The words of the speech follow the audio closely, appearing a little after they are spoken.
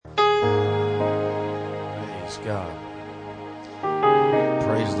Praise God.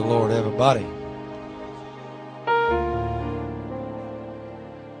 Praise the Lord, everybody.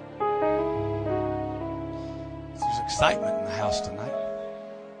 There's excitement in the house tonight.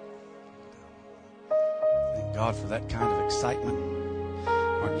 Thank God for that kind of excitement.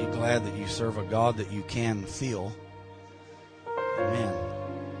 Aren't you glad that you serve a God that you can feel? Amen.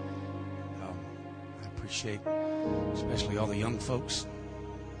 I appreciate especially all the young folks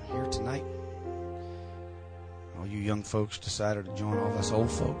here tonight. All you young folks decided to join all of us old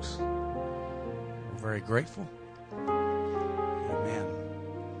folks. We're very grateful. Amen.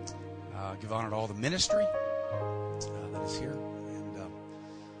 Give honor to all the ministry that is here and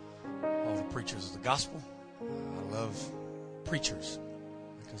all the preachers of the gospel. I love preachers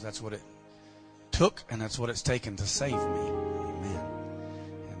because that's what it took and that's what it's taken to save me. Amen.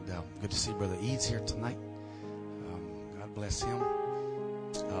 And good to see Brother Eads here tonight. God bless him.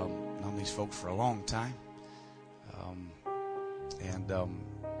 Known these folks for a long time. And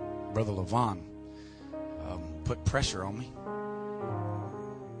Brother Levon put pressure on me.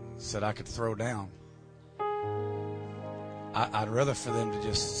 Said I could throw down. I'd rather for them to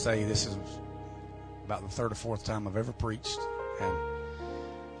just say this is about the third or fourth time I've ever preached. And,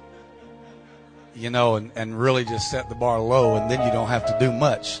 you know, and really just set the bar low, and then you don't have to do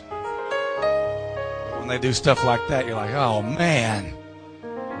much. When they do stuff like that, you're like, oh, man.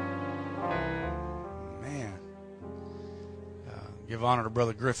 Give honor to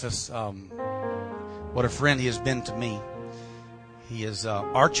Brother Griffiths. What a friend he has been to me. He is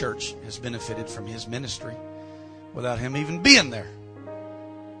our church has benefited from his ministry without him even being there.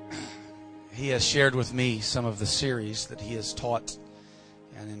 He has shared with me some of the series that he has taught,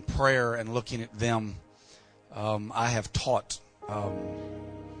 and in prayer and looking at them, I have taught, I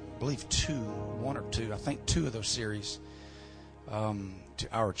believe one or two of those series to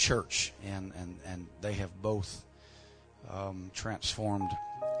our church, and they have both transformed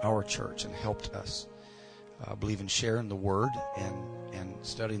our church and helped us. I believe in sharing the Word and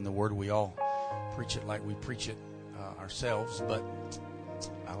studying the Word. We all preach it like we preach it ourselves, but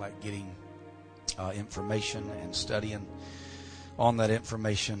I like getting information and studying on that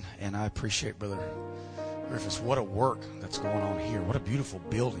information, and I appreciate Brother Griffiths. What a work that's going on here. What a beautiful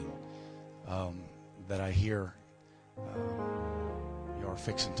building that I hear you're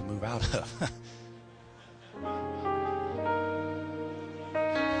fixing to move out of.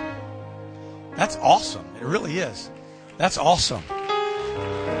 That's awesome. It really is. That's awesome.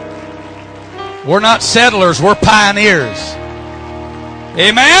 We're not settlers. We're pioneers.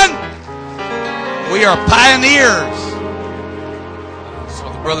 Amen? We are pioneers.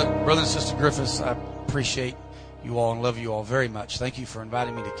 So, brother and sister Griffiths, I appreciate you all and love you all very much. Thank you for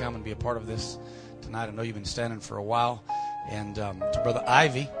inviting me to come and be a part of this tonight. I know you've been standing for a while. And to Brother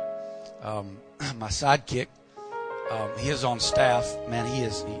Ivy, my sidekick, he is on staff. Man,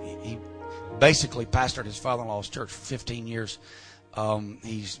 he basically pastored his father-in-law's church for 15 years.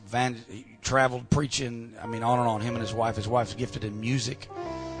 He traveled preaching, on and on, him and his wife. His wife's gifted in music.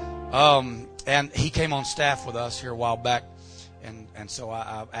 And he came on staff with us here a while back. And so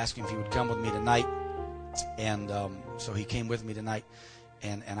I asked him if he would come with me tonight. And so he came with me tonight.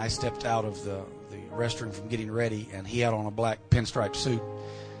 And I stepped out of the restroom from getting ready, and he had on a black pinstripe suit.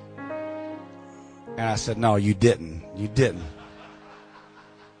 And I said, no, you didn't. You didn't.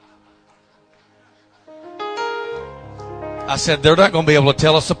 I said, they're not going to be able to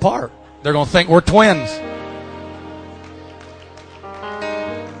tell us apart. They're going to think we're twins.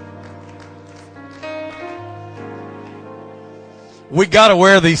 We got to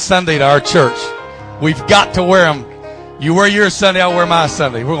wear these Sunday to our church. We've got to wear them. You wear yours Sunday, I'll wear my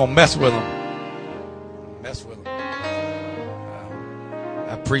Sunday. We're going to mess with them. Mess with them.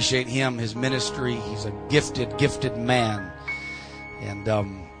 I appreciate him, his ministry. He's a gifted man. And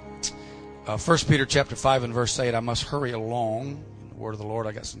 1 Peter chapter 5 and verse 8, I must hurry along. In the word of the Lord,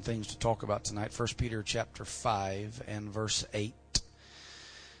 I got some things to talk about tonight. 1 Peter chapter 5 and verse 8.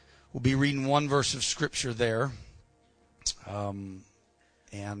 We'll be reading one verse of Scripture there. And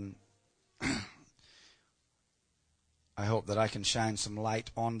I hope that I can shine some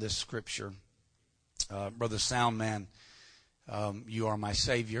light on this Scripture. Brother Soundman, you are my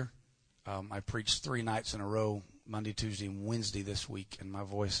Savior. I preached 3 nights in a row, Monday, Tuesday, and Wednesday this week, and my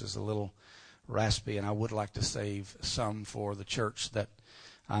voice is a little raspy, and I would like to save some for the church that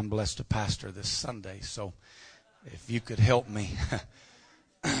I'm blessed to pastor this Sunday. So if you could help me,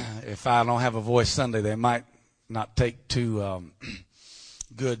 if I don't have a voice Sunday, they might not take too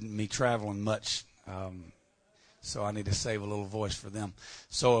good me traveling much. So I need to save a little voice for them.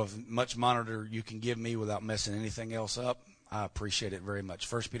 So if much monitor you can give me without messing anything else up, I appreciate it very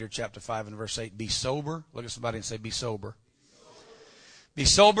much. 1 Peter chapter 5 and verse 8. Be sober. Look at somebody and say, be sober. Be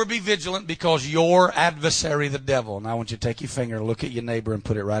sober, be vigilant, because your adversary, the devil. Now I want you to take your finger and look at your neighbor and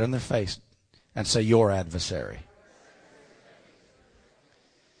put it right in their face and say, your adversary.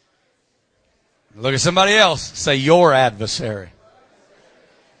 Look at somebody else. Say, your adversary.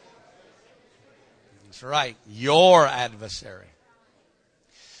 That's right. Your adversary.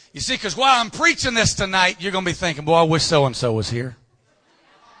 You see, because while I'm preaching this tonight, you're going to be thinking, boy, I wish so-and-so was here.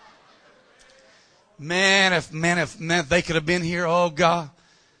 Man, if they could have been here, oh God.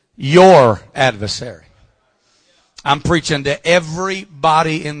 Your adversary. I'm preaching to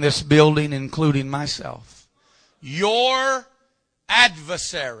everybody in this building, including myself. Your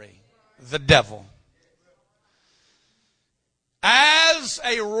adversary, the devil. As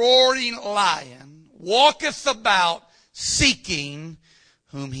a roaring lion, walketh about, seeking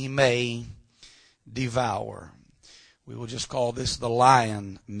whom he may devour. We will just call this the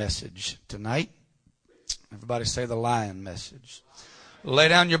lion message tonight. Everybody say the lion message. Lay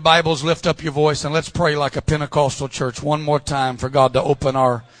down your Bibles, lift up your voice, and let's pray like a Pentecostal church one more time for God to open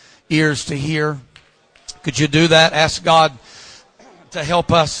our ears to hear. Could you do that? Ask God to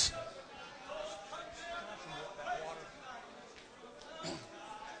help us.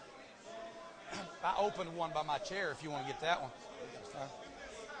 I opened one by my chair if you want to get that one.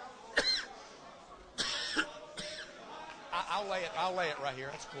 I'll lay it right here.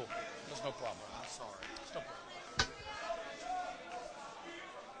 That's cool. There's no problem. I'm sorry. It's no problem.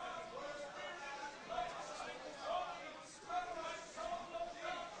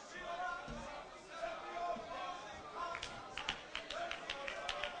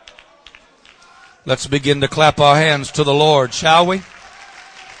 Let's begin to clap our hands to the Lord, shall we?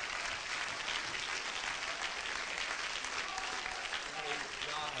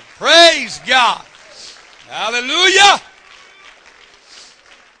 Praise God. Hallelujah.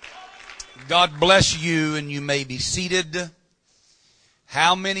 God bless you, and you may be seated.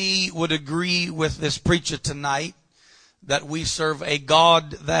 How many would agree with this preacher tonight that we serve a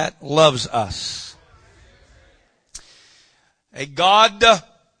God that loves us? A God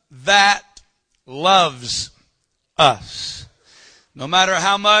that loves us. No matter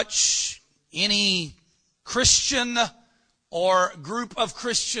how much any Christian or group of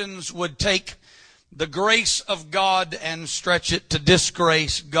Christians would take the grace of God and stretch it to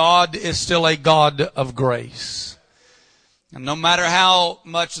disgrace, God is still a God of grace. And no matter how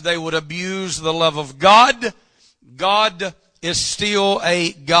much they would abuse the love of God, God is still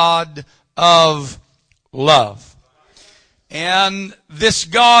a God of love. And this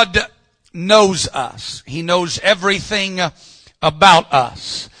God knows us. He knows everything about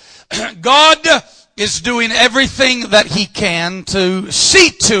us. God is doing everything that He can to see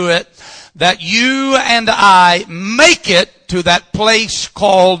to it that you and I make it to that place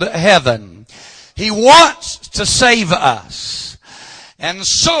called heaven. He wants to save us. And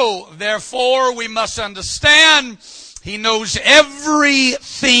so, therefore, we must understand He knows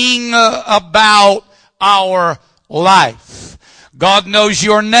everything about our life. God knows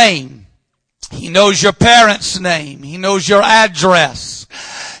your name. He knows your parents' name. He knows your address.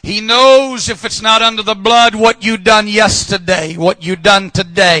 He knows, if it's not under the blood, what you done yesterday, what you done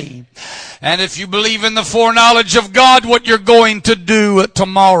today. And if you believe in the foreknowledge of God, what you're going to do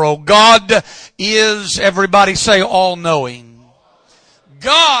tomorrow. God is, everybody say, all-knowing.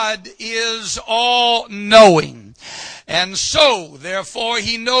 God is all-knowing. And so, therefore,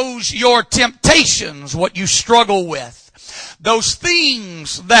 He knows your temptations, what you struggle with. Those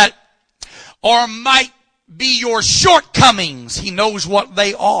things that or might be your shortcomings. He knows what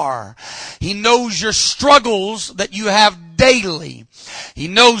they are. He knows your struggles that you have daily. He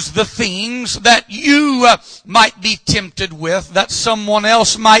knows the things that you might be tempted with that someone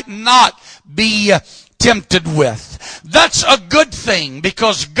else might not be tempted with. That's a good thing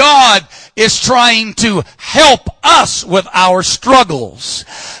because God is trying to help us with our struggles.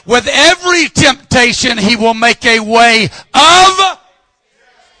 With every temptation, He will make a way of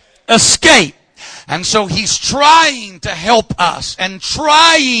escape. And so He's trying to help us and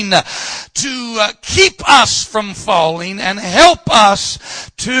trying to keep us from falling and help us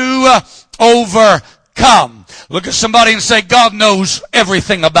to overcome. Look at somebody and say, God knows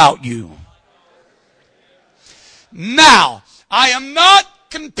everything about you. Now, I am not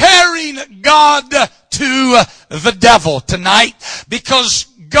comparing God to the devil tonight because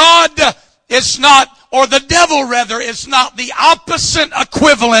God is not, or the devil rather, is not the opposite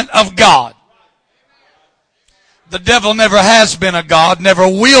equivalent of God. The devil never has been a God, never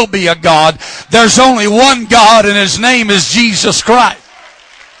will be a God. There's only one God, and His name is Jesus Christ.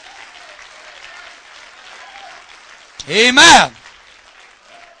 Amen.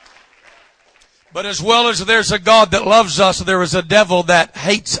 But as well as there's a God that loves us, there is a devil that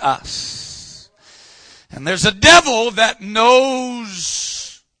hates us. And there's a devil that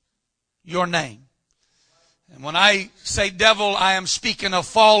knows your name. And when I say devil, I am speaking of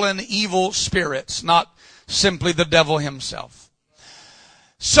fallen evil spirits, not simply the devil himself.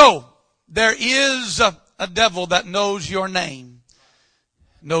 So, there is a devil that knows your name,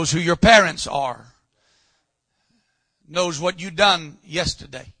 knows who your parents are, knows what you done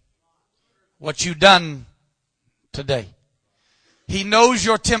yesterday, what you done today. He knows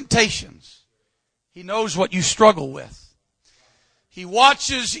your temptations. He knows what you struggle with. He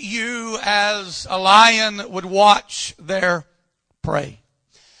watches you as a lion would watch their prey.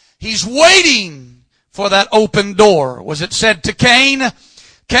 He's waiting for that open door. Was it said to Cain,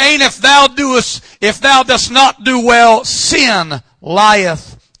 Cain, if thou dost not do well, sin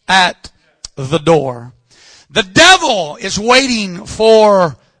lieth at the door. The devil is waiting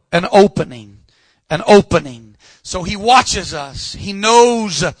for an opening. So he watches us. He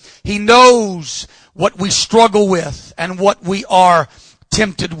knows what we struggle with and what we are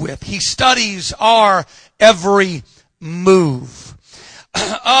tempted with. He studies our every move.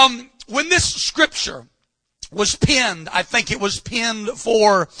 When this scripture was penned, I think it was penned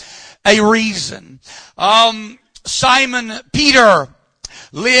for a reason. Simon Peter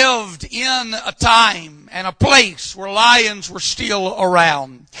lived in a time and a place where lions were still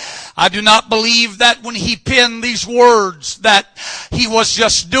around. I do not believe that when he penned these words that he was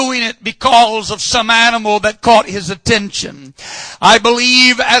just doing it because of some animal that caught his attention. I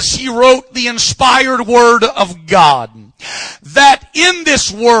believe as he wrote the inspired word of God, that in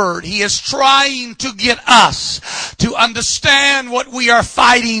this word he is trying to get us to understand what we are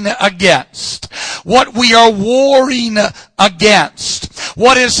fighting against, what we are warring against,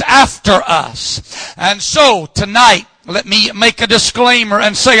 what is after us. And so tonight, let me make a disclaimer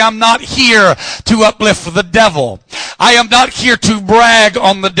and say I'm not here to uplift the devil. I am not here to brag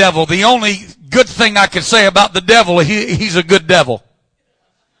on the devil. The only good thing I can say about the devil, he's a good devil.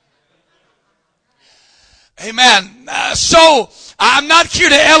 Amen. So, I'm not here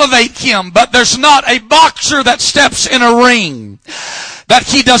to elevate him, but there's not a boxer that steps in a ring that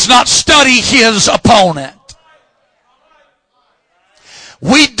he does not study his opponent.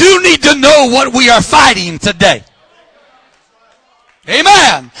 We do need to know what we are fighting today.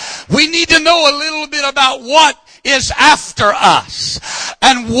 Amen. We need to know a little bit about what is after us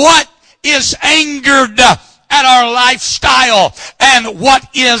and what is angered at our lifestyle and what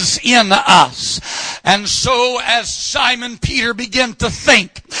is in us. And so as Simon Peter began to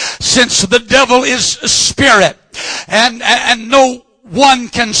think, since the devil is a spirit and no one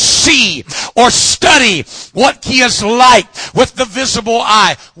can see or study what he is like with the visible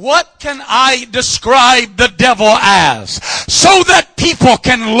eye, what can I describe the devil as so that people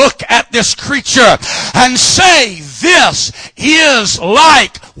can look at this creature and say, this is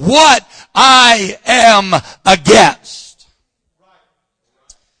like what I am against.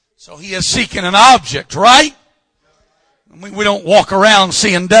 So he is seeking an object, right? We don't walk around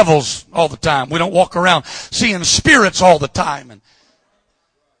seeing devils all the time. We don't walk around seeing spirits all the time and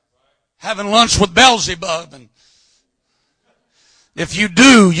having lunch with Beelzebub. And if you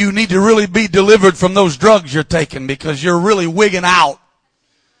do, you need to really be delivered from those drugs you're taking because you're really wigging out.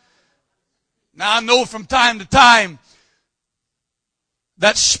 Now I know from time to time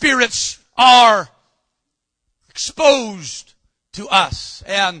that spirits are exposed to us.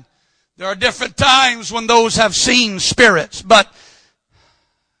 And there are different times when those have seen spirits. But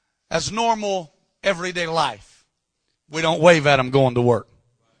as normal, everyday life, we don't wave at them going to work.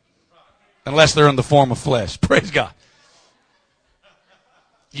 Unless they're in the form of flesh. Praise God.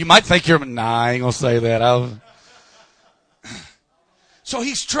 You might think I ain't going to say that. So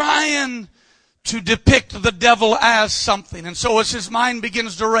he's trying to depict the devil as something. And so as his mind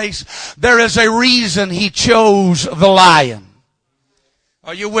begins to race, there is a reason he chose the lion.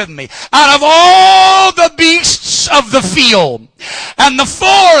 Are you with me? Out of all the beasts of the field and the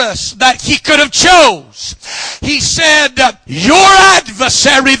forest that he could have chose, he said, your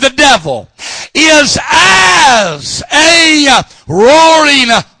adversary, the devil, is as a roaring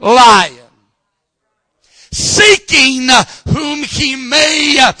lion, seeking whom he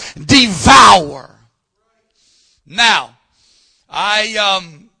may devour. Now,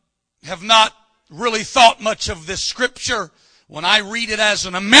 I have not really thought much of this scripture. When I read it as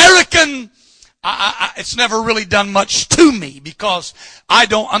an American, it's never really done much to me because I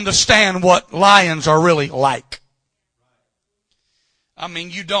don't understand what lions are really like. I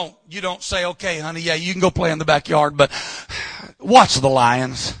mean, you don't say, okay, honey, yeah, you can go play in the backyard, but watch the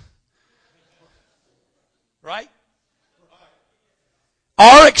lions. Right?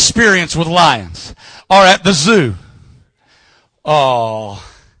 our experience with lions are at the zoo. Oh,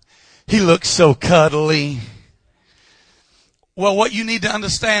 he looks so cuddly. Well, what you need to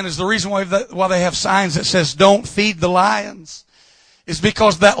understand is the reason why they have signs that says don't feed the lions is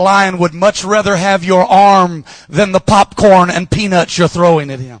because that lion would much rather have your arm than the popcorn and peanuts you're throwing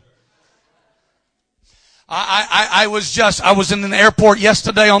at him. I was in an airport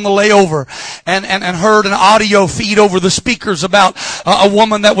yesterday on the layover and heard an audio feed over the speakers about a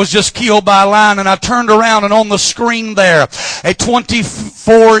woman that was just killed by a lion, and I turned around and on the screen there, a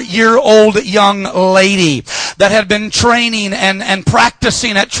 24-year-old young lady that had been training and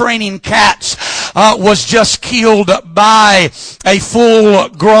practicing at training cats, was just killed by a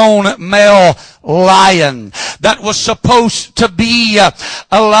full-grown male lion that was supposed to be a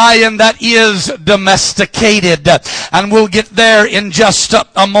lion that is domesticated, and we'll get there in just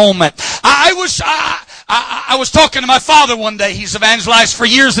a moment. I was talking to my father one day. He's evangelized for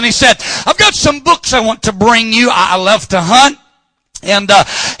years, and he said, I've got some books I want to bring you. I love to hunt. And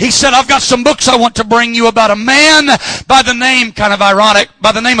he said, I've got some books I want to bring you about a man by the name, kind of ironic,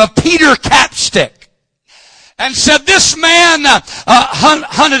 by the name of Peter Capstick. And said this man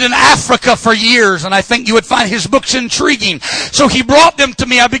hunted in Africa for years, and I think you would find his books intriguing. So he brought them to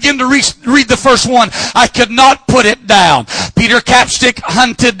me. I began to read the first one. I could not put it down. Peter Capstick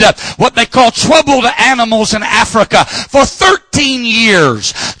hunted what they call troubled animals in Africa for 13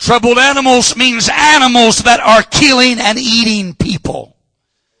 years. Troubled animals means animals that are killing and eating people.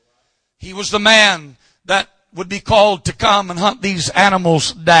 He was the man that would be called to come and hunt these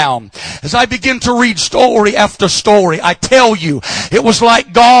animals down. As I begin to read story after story, I tell you, it was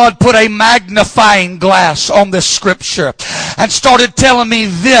like God put a magnifying glass on this scripture and started telling me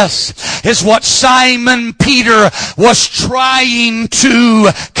this is what Simon Peter was trying to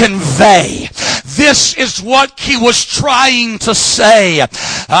convey. This is what he was trying to say.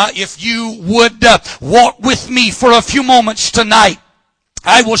 If you would walk with me for a few moments tonight,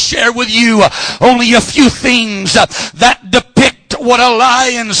 I will share with you only a few things that depict what a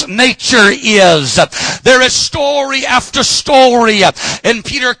lion's nature is. There is story after story in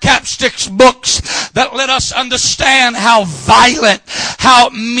Peter Capstick's books that let us understand how violent, how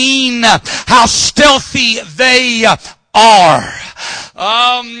mean, how stealthy they are.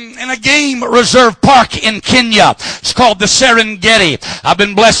 In a game reserve park in Kenya. It's called the Serengeti. I've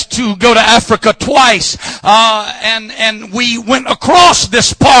been blessed to go to Africa twice. And we went across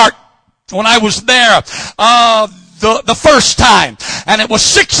this park when I was there, the first time. And it was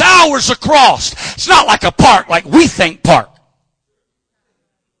 6 hours across. It's not like a park like we think park.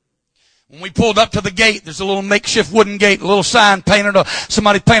 When we pulled up to the gate, there's a little makeshift wooden gate, a little sign painted,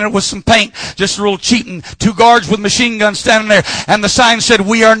 somebody painted it with some paint, just a little cheating. 2 guards with machine guns standing there, and the sign said,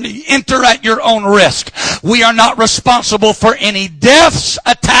 enter at your own risk. We are not responsible for any deaths,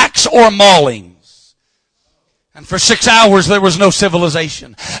 attacks, or maulings. And for 6 hours, there was no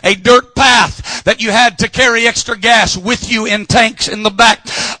civilization. A dirt path that you had to carry extra gas with you in tanks in the back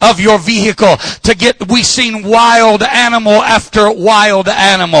of your vehicle to get, we seen wild animal after wild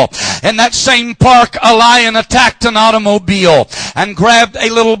animal. In that same park, a lion attacked an automobile and grabbed a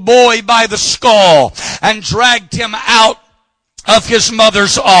little boy by the skull and dragged him out of his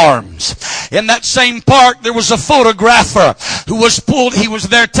mother's arms. In that same park, there was a photographer who was pulled. He was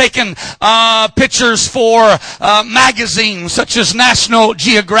there taking pictures for magazines such as National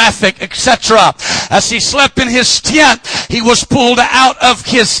Geographic, etc. As he slept in his tent, he was pulled out of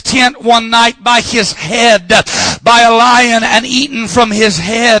his tent one night by his head by a lion and eaten from his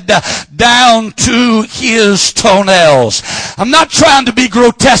head down to his toenails. I'm not trying to be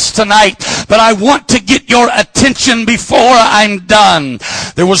grotesque tonight, but I want to get your attention before I'm done.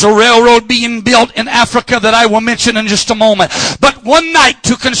 There was a railroad being built in Africa that I will mention in just a moment. But one night,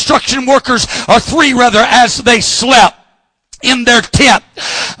 2 construction workers, or 3 rather, as they slept in their tent,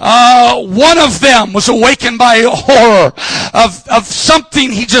 one of them was awakened by a horror of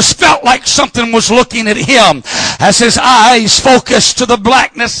something. He just felt like something was looking at him as his eyes focused to the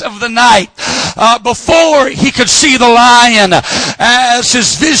blackness of the night. Before he could see the lion, as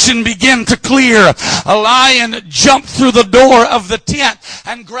his vision began to clear, a lion jumped through the door of the tent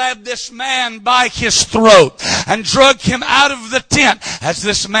and grabbed this man by his throat and dragged him out of the tent as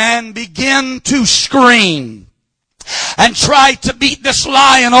this man began to scream and tried to beat this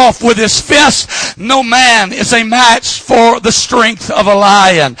lion off with his fist. No man is a match for the strength of a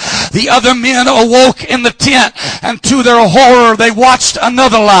lion. The other men awoke in the tent, and to their horror, they watched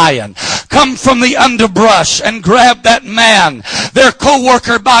another lion come from the underbrush and grabbed that man, their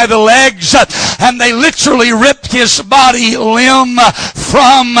co-worker, by the legs, and they literally ripped his body limb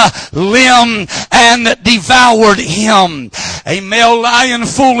from limb and devoured him. A male lion,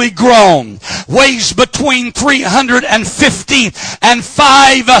 fully grown, weighs between 350 and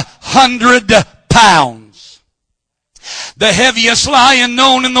 500 pounds. The heaviest lion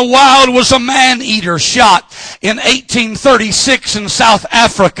known in the wild was a man-eater shot in 1836 in South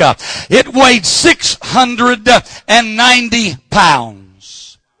Africa. It weighed 690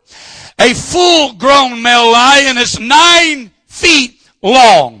 pounds. A full-grown male lion is 9 feet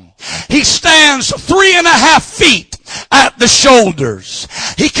long. He stands 3.5 feet at the shoulders.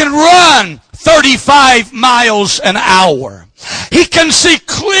 He can run 35 miles an hour. He can see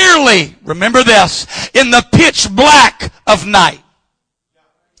clearly, remember this, in the pitch black of night.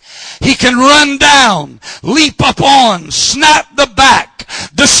 He can run down, leap up on, snap the back,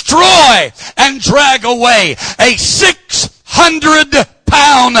 destroy, and drag away a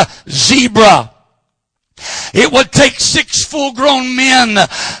 600-pound zebra. It would take 6 full-grown men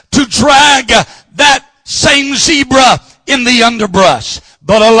to drag that same zebra in the underbrush.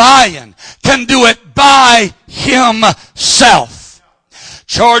 But a lion can do it by himself.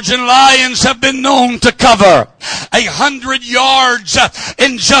 Charging lions have been known to cover 100 yards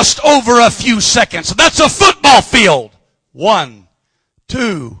in just over a few seconds. That's a football field. 1,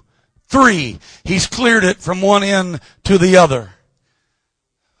 2, 3. He's cleared it from one end to the other.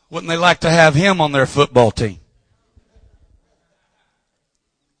 Wouldn't they like to have him on their football team?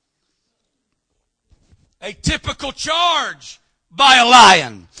 A typical charge by a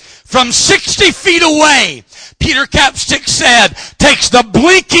lion from 60 feet away, Peter Capstick said, takes the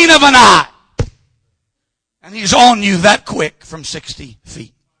blinking of an eye. And he's on you that quick from 60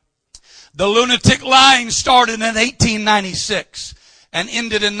 feet. The lunatic line started in 1896 and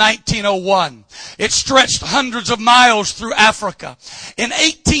ended in 1901. It stretched hundreds of miles through Africa. In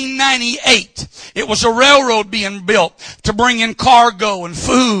 1898, it was a railroad being built to bring in cargo and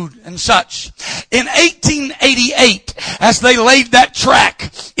food and such. In 1888, as they laid that track,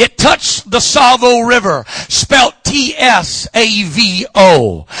 it touched the Tsavo River, spelt T-S-A-V-O.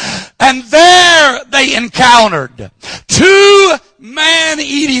 And there they encountered 2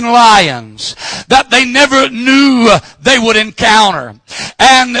 man-eating lions that they never knew they would encounter.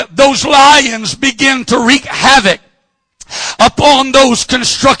 And those lions begin to wreak havoc upon those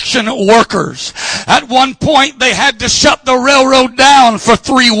construction workers. At one point, they had to shut the railroad down for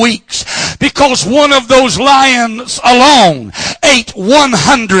 3 weeks because one of those lions alone ate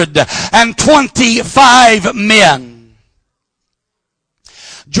 125 men.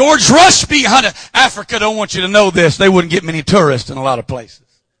 George Rushby hunted. Africa don't want you to know this. They wouldn't get many tourists in a lot of places.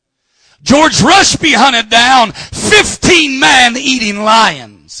 George Rushby hunted down 15 man-eating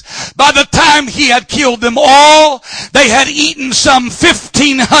lions. By the time he had killed them all, they had eaten some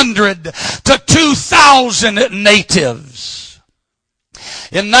 1,500 to 2,000 natives.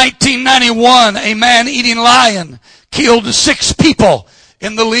 In 1991, a man-eating lion killed 6 people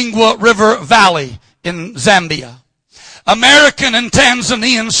in the Lingwa River Valley in Zambia. American and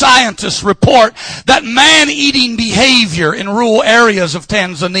Tanzanian scientists report that man-eating behavior in rural areas of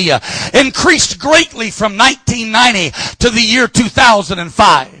Tanzania increased greatly from 1990 to the year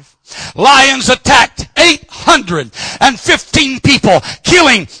 2005. Lions attacked 815 people,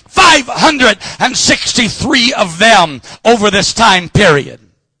 killing 563 of them over this time period.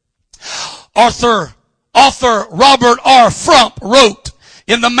 Author Robert R. Frump wrote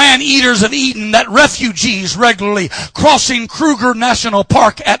in The Man-Eaters of Eden that refugees regularly crossing Kruger National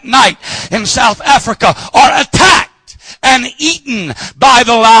Park at night in South Africa are attacked and eaten by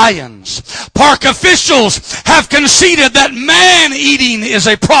the lions. Park officials have conceded that man-eating is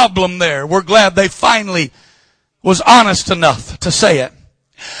a problem there. We're glad they finally was honest enough to say it.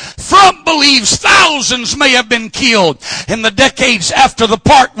 Frump believes thousands may have been killed in the decades after the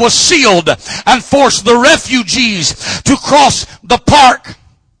park was sealed and forced the refugees to cross the park.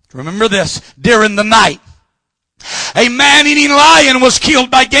 Remember this, during the night. A man-eating lion was killed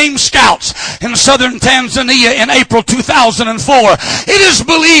by game scouts in southern Tanzania in April 2004. It is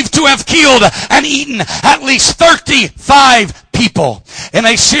believed to have killed and eaten at least 35 people in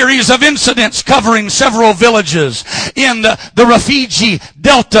a series of incidents covering several villages in the Rufiji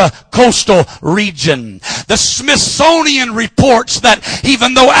Delta coastal region. The Smithsonian reports that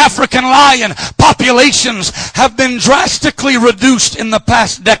even though African lion populations have been drastically reduced in the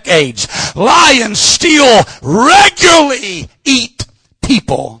past decades, lions still regularly eat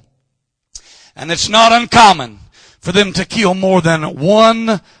people. And it's not uncommon for them to kill more than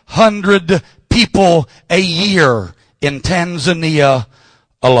 100 people a year in Tanzania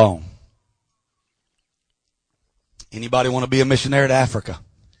alone. Anybody want to be a missionary to Africa?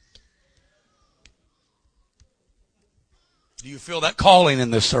 Do you feel that calling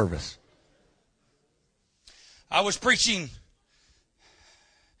in this service? I was preaching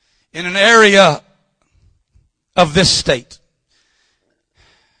in an area of this state,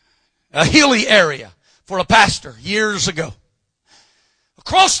 a hilly area for a pastor years ago.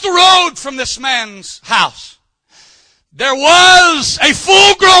 Across the road from this man's house, there was a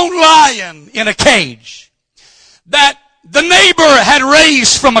full-grown lion in a cage that the neighbor had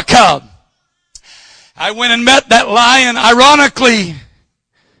raised from a cub. I went and met that lion. Ironically,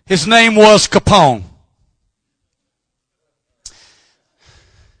 his name was Capone.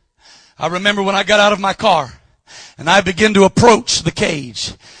 I remember when I got out of my car and I began to approach the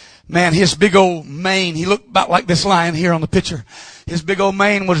cage. Man, his big old mane, he looked about like this lion here on the picture. His big old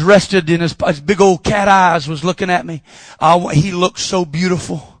mane was rested in his big old cat eyes was looking at me. He looked so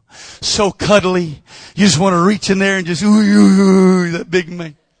beautiful, so cuddly. You just want to reach in there and just, ooh, that big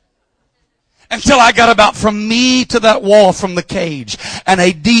mane. Until I got about from me to that wall from the cage, and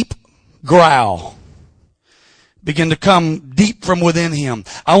a deep growl began to come deep from within him.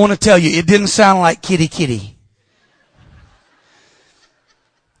 I want to tell you, it didn't sound like kitty kitty.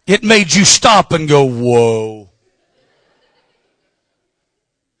 It made you stop and go, whoa.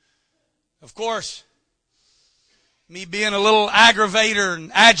 Of course, me being a little aggravator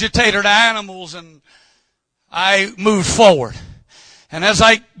and agitator to animals, and I moved forward. And as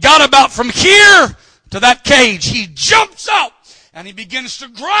I got about from here to that cage, he jumps up and he begins to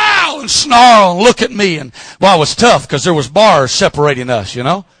growl and snarl and look at me. And well, it was tough because there was bars separating us, you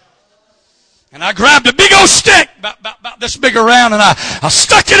know. And I grabbed a big old stick, about this big around, and I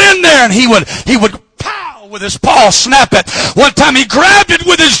stuck it in there, and he would pow with his paw, snap it. One time he grabbed it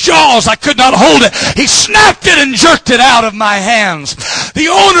with his jaws. I could not hold it. He snapped it and jerked it out of my hands. The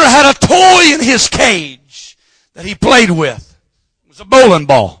owner had a toy in his cage that he played with. It was a bowling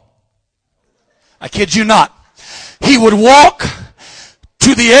ball. I kid you not. He would walk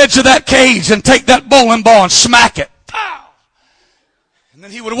to the edge of that cage and take that bowling ball and smack it. And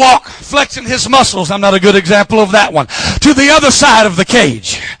then he would walk, flexing his muscles. I'm not a good example of that one. To the other side of the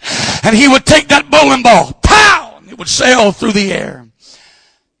cage. And he would take that bowling ball, pow! And it would sail through the air.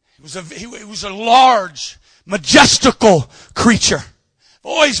 He was a large, majestical creature. I've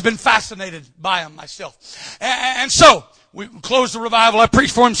always been fascinated by him myself. And so, we closed the revival. I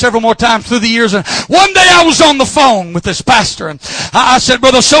preached for him several more times through the years. And one day I was on the phone with this pastor. And I said,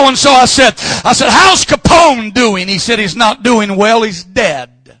 Brother so-and-so, I said, how's Capone doing? He said, he's not doing well. He's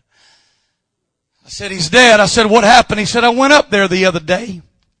dead. I said, he's dead. I said, what happened? He said, I went up there the other day.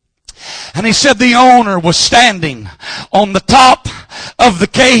 And he said the owner was standing on the top of the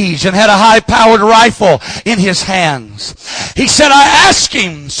cage and had a high-powered rifle in his hands. He said, I asked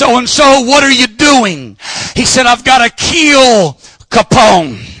him, so-and-so, what are you doing? He said, I've got to kill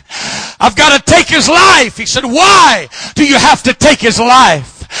Capone. I've got to take his life. He said, why do you have to take his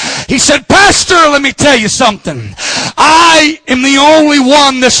life? He said, Pastor, let me tell you something. I am the only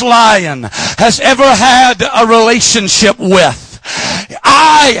one this lion has ever had a relationship with.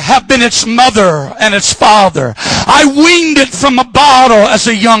 I have been its mother and its father. I weaned it from a bottle as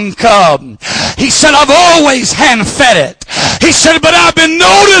a young cub. He said, I've always hand-fed it. He said, but I've been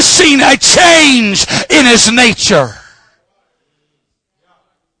noticing a change in his nature.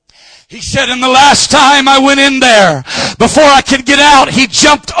 He said, and the last time I went in there, before I could get out, he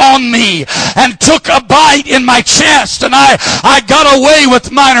jumped on me and took a bite in my chest, and I got away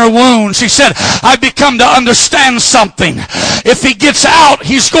with minor wounds. He said, I've become to understand something. If he gets out,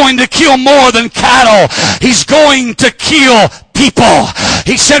 he's going to kill more than cattle. He's going to kill people.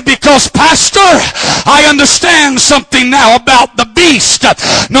 He said, because Pastor, I understand something now about the beast.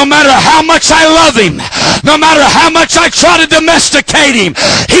 No matter how much I love him, no matter how much I try to domesticate him,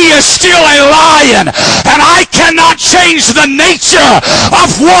 he is still a lion, and I cannot change the nature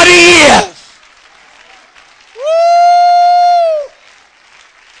of what he is.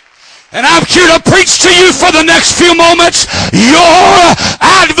 And I'm here to preach to you for the next few moments. Your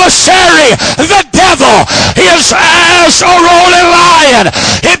adversary, the devil, is as a roaring lion.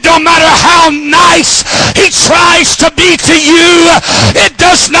 It don't matter how nice he tries to be to you. It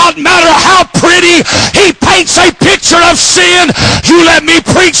does not matter how pretty he paints a picture of sin. You let me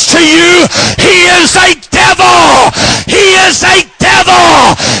preach to you. He is a devil. He is a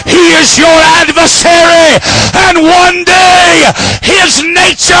devil. He is your adversary. And one day, his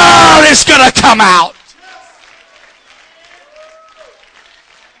nature is going to come out.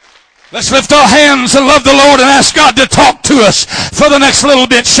 Let's lift our hands and love the Lord and ask God to talk to us for the next little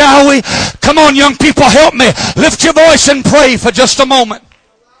bit, shall we? Come on, young people, help me. Lift your voice and pray for just a moment.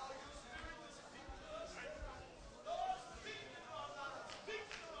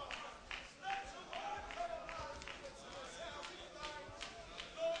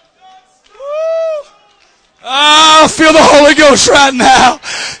 Oh, I feel the Holy Ghost right now.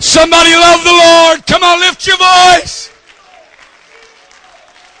 Somebody love the Lord. Come on, lift your voice.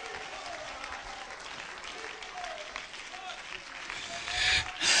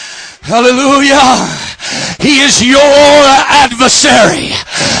 Hallelujah. He is your adversary.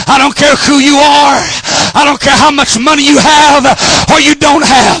 I don't care who you are. I don't care how much money you have or you don't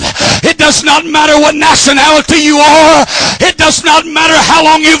have. It does not matter what nationality you are. It does not matter how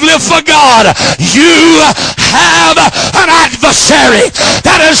long you've lived for God. You have an adversary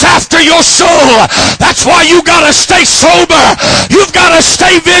that is after your soul. That's why you gotta stay sober. You've gotta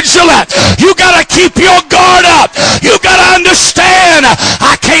stay vigilant. You gotta keep your guard up. You gotta understand,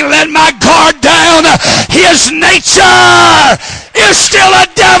 I can't let my guard down. His nature is still a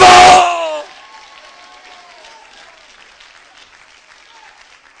devil.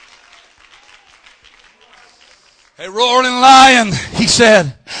 A roaring lion, he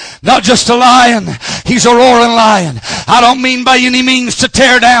said. Not just a lion, he's a roaring lion. I don't mean by any means to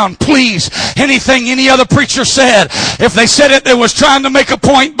tear down, please, anything any other preacher said. If they said it, they was trying to make a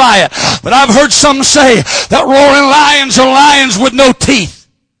point by it. But I've heard some say that roaring lions are lions with no teeth.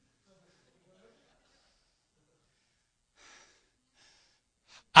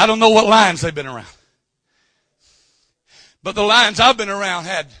 I don't know what lions they've been around. But the lions I've been around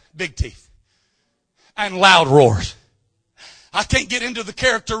had big teeth and loud roars. I can't get into the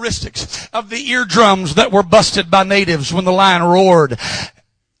characteristics of the eardrums that were busted by natives when the lion roared.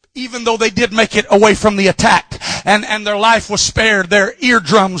 Even though they did make it away from the attack and their life was spared, their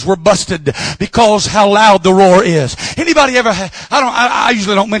eardrums were busted because how loud the roar is. Anybody ever had, I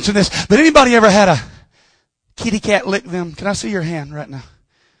usually don't mention this, but anybody ever had a kitty cat lick them? Can I see your hand right now?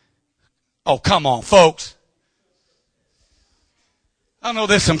 Oh, come on, folks. I know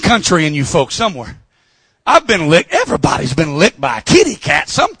there's some country in you folks somewhere. I've been licked. Everybody's been licked by a kitty cat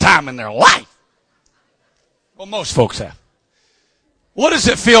sometime in their life. Well, most folks have. What does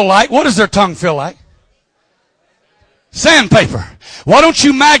it feel like? What does their tongue feel like? Sandpaper. Why don't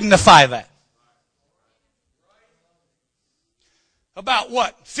you magnify that? About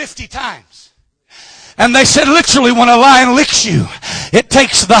what? 50 times. And they said literally when a lion licks you, it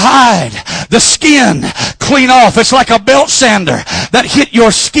takes the hide, the skin, clean off. It's like a belt sander that hit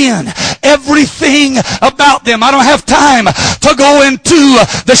your skin. Everything about them. I don't have time to go into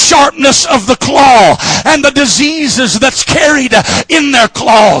the sharpness of the claw and the diseases that's carried in their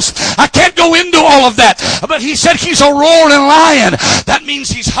claws. I can't go into all of that. But he said he's a roaring lion. That means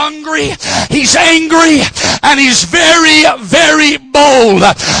he's hungry, he's angry, and he's very, very bold.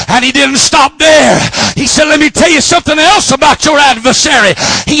 And he didn't stop there. He said, let me tell you something else about your adversary.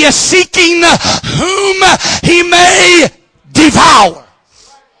 He is seeking whom he may devour.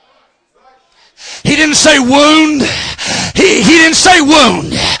 He didn't say wound. He didn't say wound.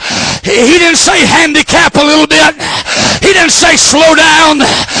 He didn't say handicap a little bit. He didn't say slow down.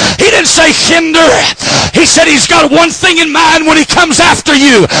 He didn't say hinder. He said he's got one thing in mind when he comes after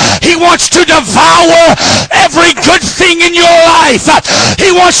you. He wants to devour every good thing in your life.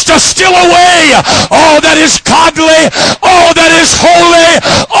 He wants to steal away all that is godly, all that is holy,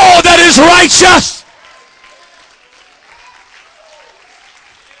 all that is righteous.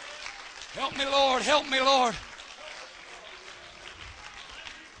 Help me, Lord. Help me, Lord.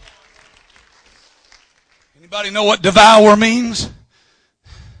 Anybody know what devour means?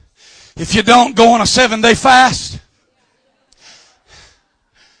 If you don't, go on a 7-day fast.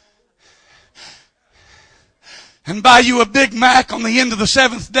 And buy you a Big Mac on the end of the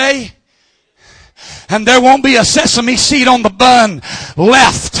 7th day. And there won't be a sesame seed on the bun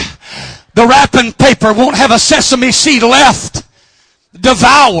left. The wrapping paper won't have a sesame seed left.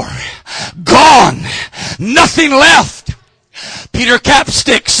 Devour. Gone. Nothing left. Peter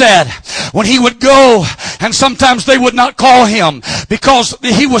Capstick said when he would go, and sometimes they would not call him because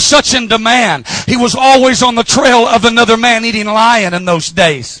he was such in demand. He was always on the trail of another man-eating lion in those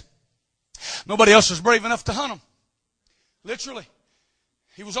days. Nobody else was brave enough to hunt him. Literally.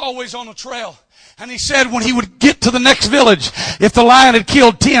 He was always on the trail. And he said when he would get to the next village, if the lion had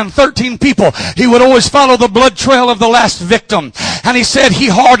killed 10, 13 people, he would always follow the blood trail of the last victim. And he said he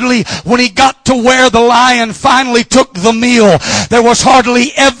hardly, when he got to where the lion finally took the meal, there was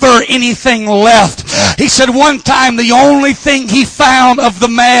hardly ever anything left. He said one time the only thing he found of the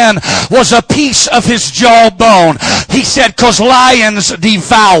man was a piece of his jawbone. He said, 'cause lions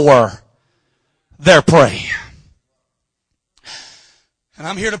devour their prey. And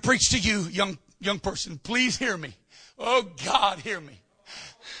I'm here to preach to you, young person. Please hear me. Oh God, hear me.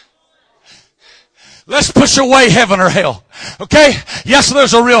 Let's push away heaven or hell. Okay? Yes,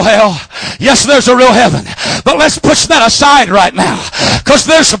 there's a real hell. Yes, there's a real heaven. But let's push that aside right now, because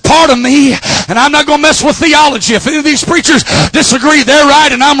there's a part of me, and I'm not going to mess with theology. If any of these preachers disagree, they're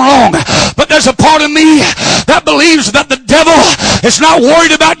right and I'm wrong. But there's a part of me that believes that the devil is not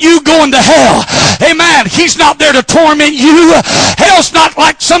worried about you going to hell. Amen. He's not there to torment you. Hell's not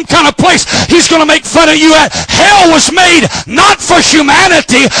like some kind of place he's going to make fun of you at. Hell was made not for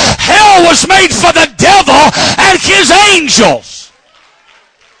humanity. Hell was made for the devil and his angels.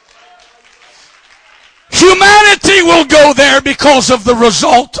 Humanity will go there because of the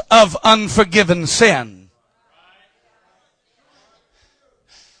result of unforgiven sin.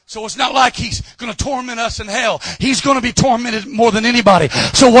 So it's not like he's going to torment us in hell. He's going to be tormented more than anybody.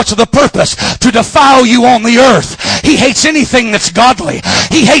 So what's the purpose? To defile you on the earth. He hates anything that's godly.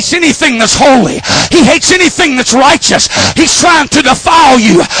 He hates anything that's holy. He hates anything that's righteous. He's trying to defile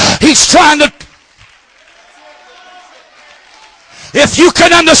you. He's trying to... If you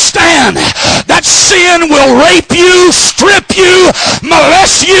can understand that sin will rape you, strip you,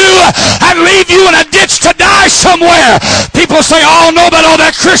 molest you, and leave you in a ditch to die somewhere. People say, oh, no, but all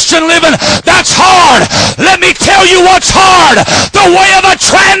that Christian living, that's hard. Let me tell you what's hard. The way of a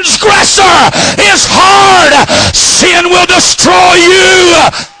transgressor is hard. Sin will destroy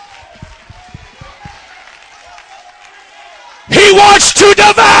you. He wants to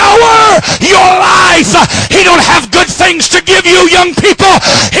devour your life. He don't have good things to give you, young people.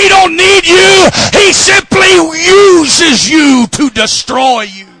 He don't need you. He simply uses you to destroy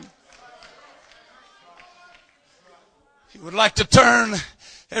you. He would like to turn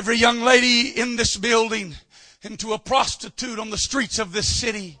every young lady in this building into a prostitute on the streets of this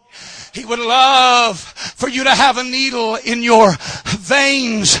city. He would love for you to have a needle in your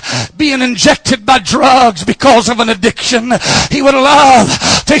veins being injected by drugs because of an addiction. He would love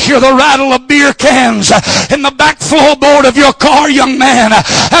to hear the rattle of beer cans in the back floorboard of your car, young man,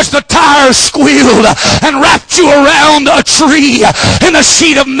 as the tires squealed and wrapped you around a tree in a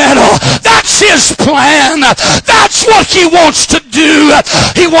sheet of metal. That's his plan. That's what he wants to do.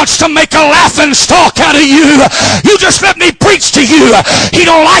 He wants to make a laughing stock out of you. You just let me preach to you. He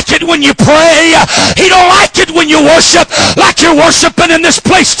don't like it when you pray. He don't like it when you worship like you're worshiping in this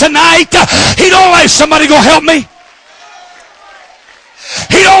place tonight. He don't like... Somebody go help me.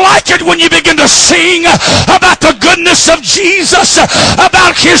 He don't like it when you begin to sing about the goodness of Jesus,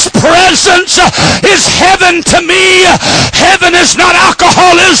 about his presence is heaven to me. Heaven is not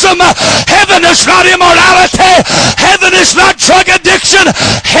alcoholism. Heaven is not immorality. Heaven is not drug addiction.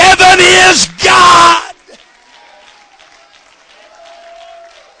 Heaven is God.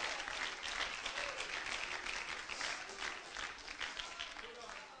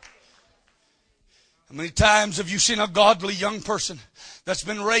 How many times have you seen a godly young person that's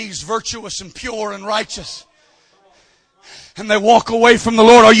been raised virtuous and pure and righteous, and they walk away from the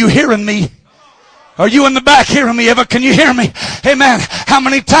Lord? Are you hearing me? Are you in the back hearing me? Ever can you hear me? Amen. How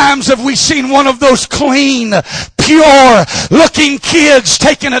many times have we seen one of those clean, pure looking kids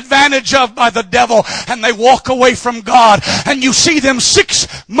taken advantage of by the devil, and they walk away from God, and you see them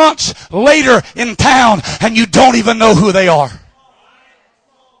 6 months later in town and you don't even know who they are?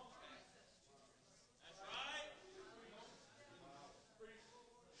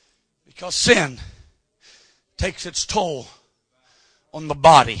 Because sin takes its toll on the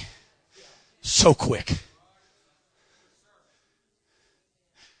body so quick.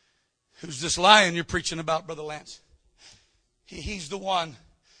 Who's this lion you're preaching about, Brother Lance? He's the one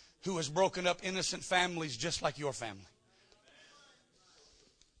who has broken up innocent families just like your family.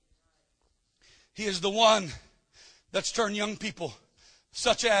 He is the one that's turned young people,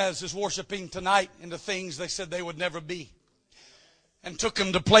 such as is worshiping tonight, into things they said they would never be, and took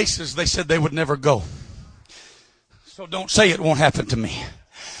them to places they said they would never go. So don't say it won't happen to me.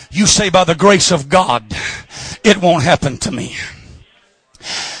 You say, by the grace of God, it won't happen to me.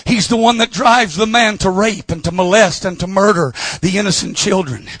 He's the one that drives the man to rape and to molest and to murder the innocent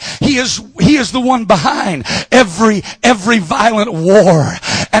children. He is the one behind every violent war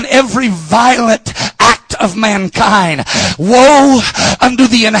and every violent act of mankind. Woe unto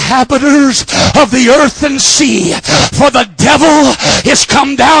the inhabitants of the earth and sea, for the devil is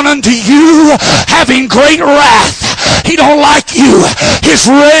come down unto you having great wrath. He don't like you. His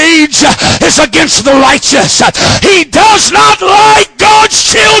rage is against the righteous. He does not like God's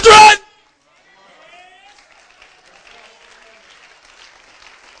children.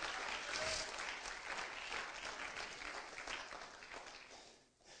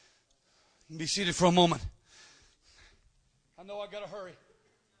 Be seated for a moment. I know I got to hurry,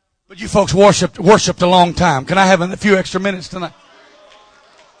 but you folks worshipped a long time. Can I have a few extra minutes tonight?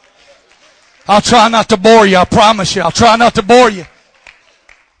 I'll try not to bore you. I promise you. I'll try not to bore you.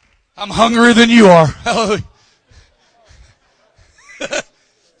 I'm hungrier than you are. Hallelujah.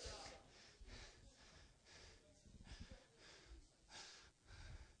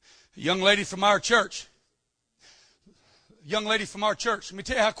 A young lady from our church. Young lady from our church. Let me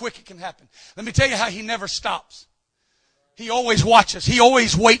tell you how quick it can happen. Let me tell you how he never stops. He always watches. He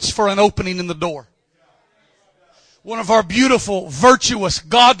always waits for an opening in the door. One of our beautiful, virtuous,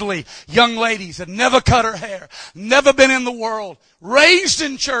 godly young ladies had never cut her hair, never been in the world, raised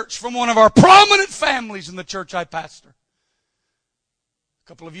in church from one of our prominent families in the church I pastor. A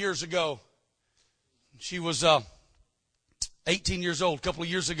couple of years ago, she was 18 years old. A couple of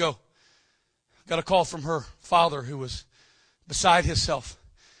years ago, got a call from her father who was beside himself.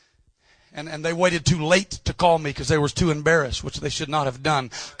 And they waited too late to call me because they were too embarrassed, which they should not have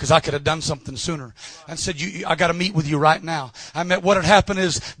done because I could have done something sooner. And said, I got to meet with you right now. What had happened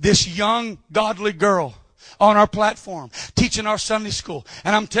is this young, godly girl on our platform teaching our Sunday school.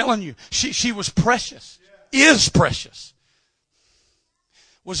 And I'm telling you, she was precious, is precious.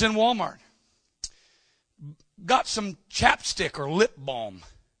 Was in Walmart. Got some chapstick or lip balm.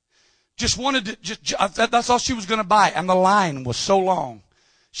 Just wanted to, that's all she was going to buy. And the line was so long.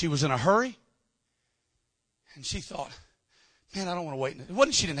 She was in a hurry, and she thought, man, I don't want to wait. It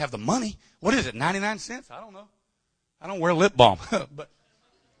wasn't she didn't have the money. What is it, 99 cents? I don't know. I don't wear lip balm, but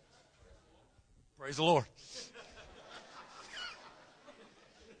praise the Lord.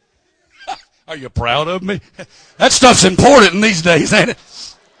 Are you proud of me? That stuff's important in these days, ain't it?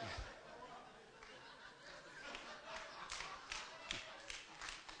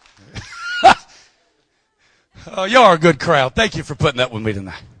 Oh, you are a good crowd. Thank you for putting up with me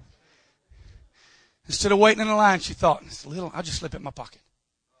tonight. Instead of waiting in the line, she thought, I'll just slip it in my pocket.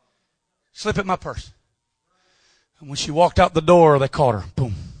 Slip it in my purse. And when she walked out the door, they caught her.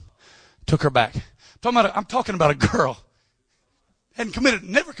 Boom. Took her back. I'm talking about a girl.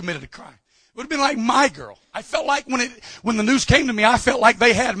 Never committed a crime. It would have been like my girl. I felt like when the news came to me, I felt like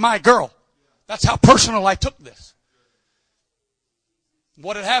they had my girl. That's how personal I took this.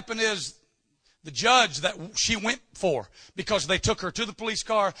 What had happened is, the judge that she went for, because they took her to the police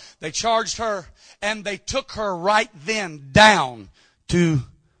car, they charged her, and they took her right then down to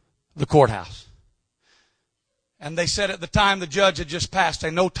the courthouse. And they said at the time the judge had just passed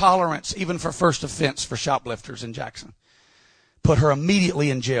a no tolerance even for first offense for shoplifters in Jackson. Put her immediately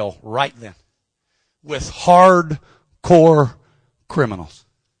in jail right then with hardcore criminals.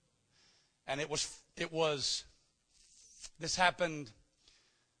 And this happened,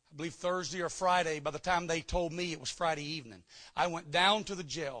 I believe Thursday or Friday. By the time they told me, it was Friday evening. I went down to the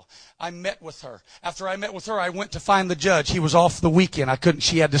jail. I met with her. After I met with her, I went to find the judge. He was off the weekend.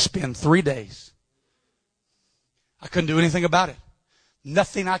 She had to spend 3 days. I couldn't do anything about it.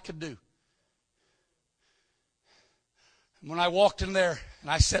 Nothing I could do. When I walked in there and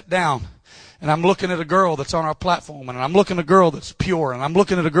I sat down and I'm looking at a girl that's on our platform, and I'm looking at a girl that's pure, and I'm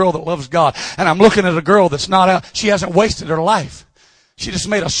looking at a girl that loves God, and I'm looking at a girl that's not out, she hasn't wasted her life. She just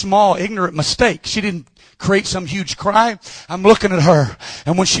made a small, ignorant mistake. She didn't create some huge crime. I'm looking at her.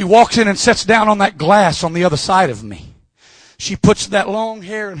 And when she walks in and sits down on that glass on the other side of me, she puts that long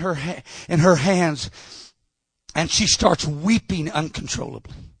hair in her hands, and she starts weeping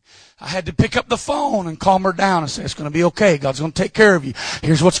uncontrollably. I had to pick up the phone and calm her down and say, it's going to be okay. God's going to take care of you.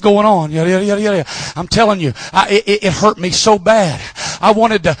 Here's what's going on. Yada, yada, yada, yada. I'm telling you, it hurt me so bad. I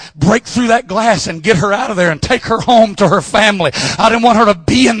wanted to break through that glass and get her out of there and take her home to her family. I didn't want her to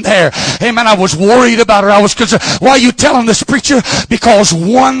be in there. Amen. I was worried about her. I was concerned. Why are you telling this, preacher? Because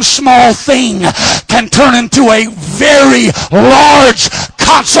one small thing can turn into a very large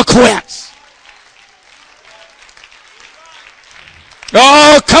consequence.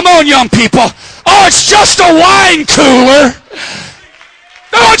 Oh, come on, young people. Oh, it's just a wine cooler.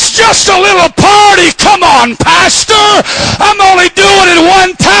 Oh, it's just a little party. Come on, pastor. I'm only doing it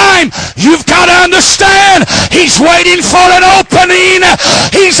one time. You've got to understand, he's waiting for an opening.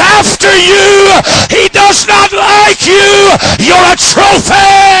 He's after you. He does not like you. You're a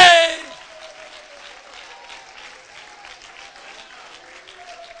trophy.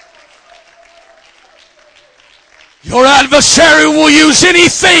 Your adversary will use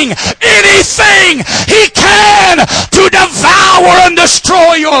anything he can to devour and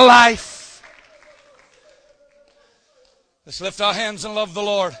destroy your life. Let's lift our hands and love the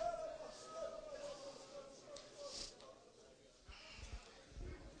Lord.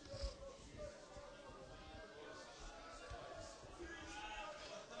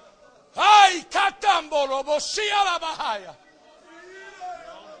 Ay, katambolo, bosia la bahaya.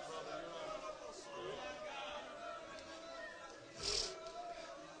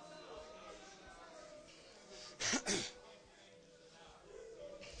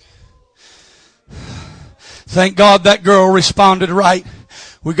 Thank God that girl responded right.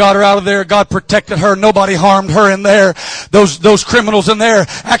 We got her out of there. God protected her. Nobody harmed her in there. those criminals in there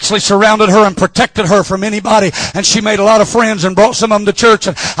actually surrounded her and protected her from anybody. And she made a lot of friends and brought some of them to church.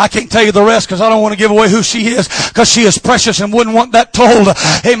 And I can't tell you the rest because I don't want to give away who she is, because she is precious and wouldn't want that told.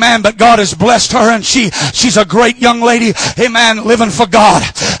 Amen. But God has blessed her, and she's a great young lady. Amen. Living for God.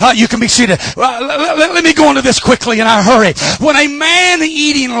 You can be seated. Let me go into this quickly in a hurry. When a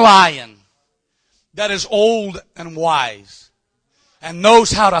man-eating lion that is old and wise and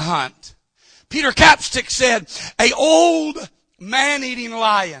knows how to hunt, Peter Capstick said, a old man-eating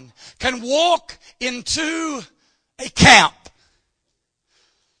lion can walk into a camp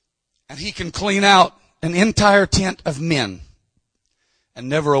and he can clean out an entire tent of men and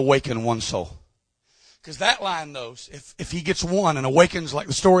never awaken one soul. Because that lion knows if he gets one and awakens, like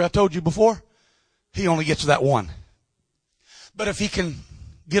the story I told you before, he only gets that one. But if he can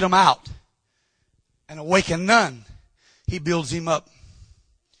get them out and awaken none, he builds him up.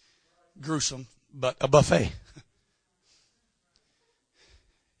 Gruesome, but a buffet.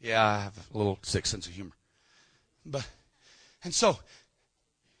 Yeah, I have a little sick sense of humor. And so,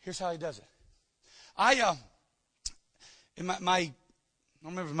 here's how he does it. It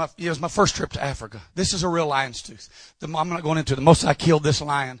was my first trip to Africa. This is a real lion's tooth. I'm not going into it. The most I killed this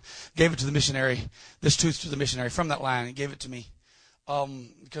lion, gave it to the missionary, this tooth to the missionary from that lion. He gave it to me.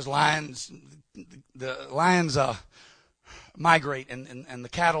 Because the lions migrate, and the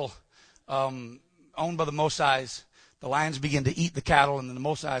cattle owned by the Mosais, the lions begin to eat the cattle, and then the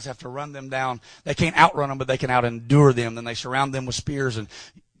Mosais have to run them down. They can't outrun them, but they can out-endure them. Then they surround them with spears, and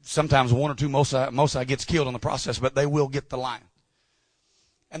sometimes one or two Mosai gets killed in the process, but they will get the lion.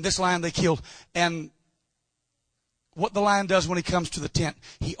 And this lion they killed. And what the lion does when he comes to the tent,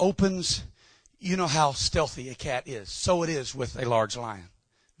 he opens, you know how stealthy a cat is. So it is with a large lion.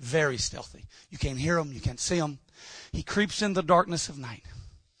 Very stealthy. You can't hear him, you can't see him. He creeps in the darkness of night.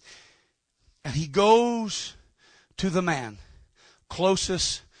 And he goes to the man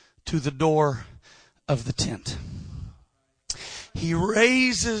closest to the door of the tent. He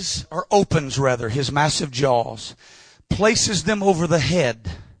opens his massive jaws, places them over the head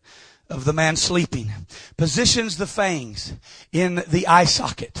of the man sleeping, positions the fangs in the eye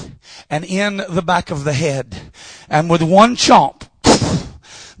socket and in the back of the head. And with one chomp,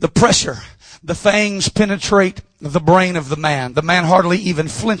 the pressure, the fangs penetrate the brain of the man. The man hardly even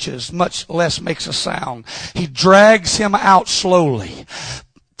flinches, much less makes a sound. He drags him out slowly,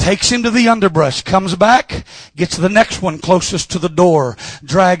 takes him to the underbrush, comes back, gets the next one closest to the door,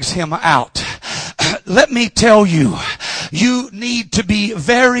 drags him out. Let me tell you, you need to be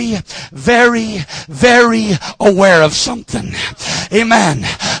very, very, very aware of something. Amen.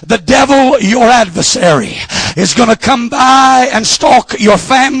 The devil, your adversary, is going to come by and stalk your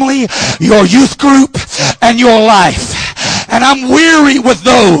family, your youth group, and your life. And I'm weary with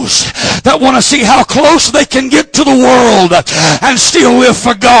those that want to see how close they can get to the world and still live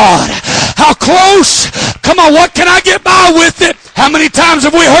for God. How close? Come on, what can I get by with it? How many times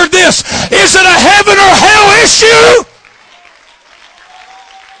have we heard this? Is it a heaven or hell issue?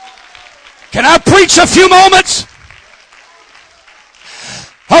 Can I preach a few moments?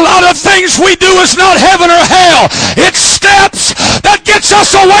 A lot of things we do is not heaven or hell. It's steps that gets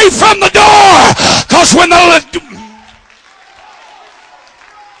us away from the door. Because when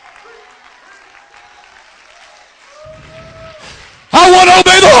I want to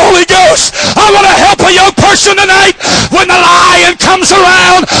obey the Holy Ghost. I want to help a young person tonight. When the lion comes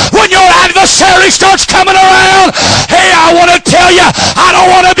around, when your adversary starts coming around, hey, I want to tell you, I don't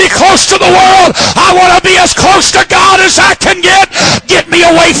want to be close to the world. I want to be as close to God as I can get. Get me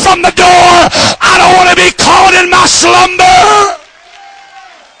away from the door. I don't want to be caught in my slumber.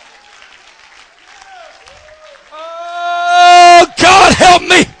 Oh, God help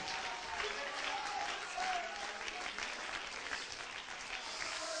me.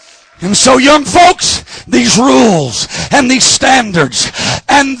 And so, young folks, these rules and these standards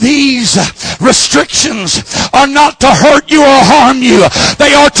and these restrictions are not to hurt you or harm you.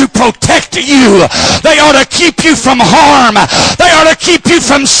 They are to protect you. They are to keep you from harm. They are to keep you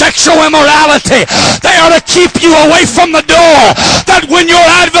from sexual immorality. They are to keep you away from the door. That when your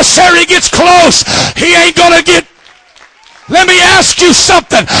adversary gets close, he ain't gonna get. Let me ask you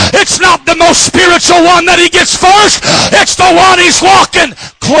something. It's not the most spiritual one that he gets first. It's the one he's walking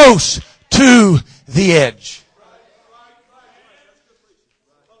close to the edge.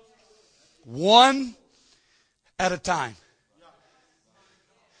 One at a time.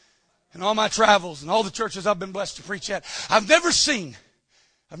 In all my travels and all the churches I've been blessed to preach at, I've never seen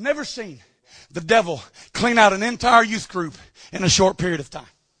the devil clean out an entire youth group in a short period of time.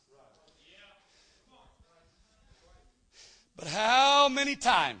 But how many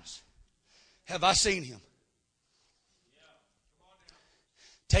times have I seen him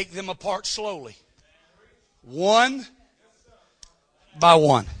take them apart slowly. One by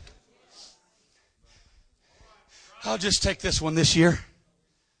one. I'll just take this one this year.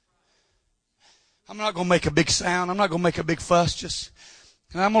 I'm not going to make a big sound. I'm not going to make a big fuss.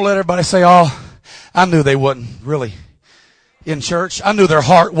 And I'm going to let everybody say, oh, I knew they wasn't really in church. I knew their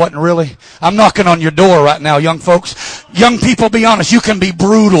heart wasn't really. I'm knocking on your door right now, young folks. Young people, be honest. You can be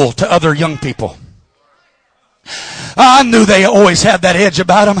brutal to other young people. I knew they always had that edge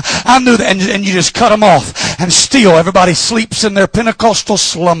about them. I knew that, and you just cut them off. And still, everybody sleeps in their Pentecostal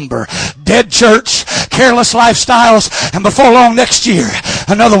slumber. Dead church, careless lifestyles, and before long next year,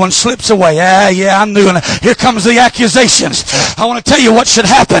 another one slips away. Yeah, I knew. And here comes the accusations. I want to tell you what should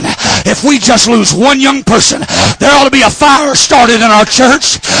happen. If we just lose one young person, there ought to be a fire started in our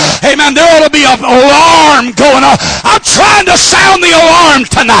church. Amen. There ought to be an alarm going on. I'm trying to sound the alarm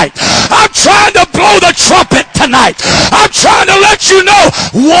tonight. I'm trying to blow the trumpet tonight. I'm trying to let you know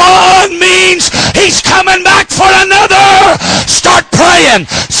one means he's coming back for another. Start praying.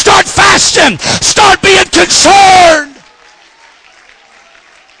 Start fasting. Start being concerned.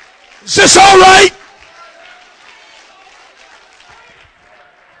 Is this all right?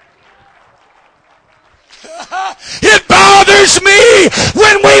 It bothers me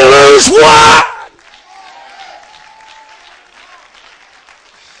when we lose one.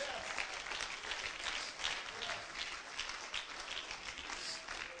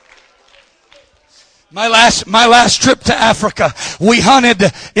 My last trip to Africa, we hunted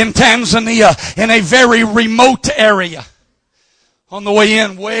in Tanzania in a very remote area. On the way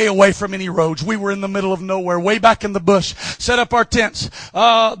in, way away from any roads. We were in the middle of nowhere, way back in the bush. Set up our tents.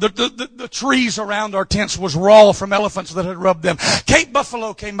 The trees around our tents was raw from elephants that had rubbed them. Cape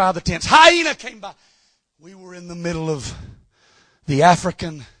buffalo came by the tents. Hyena came by. We were in the middle of the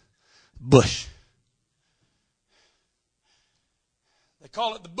African bush. They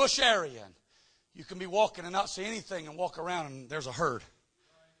call it the bush area. You can be walking and not see anything and walk around and there's a herd.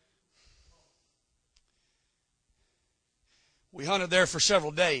 We hunted there for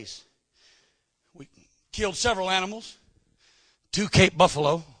several days. We killed several animals. 2 Cape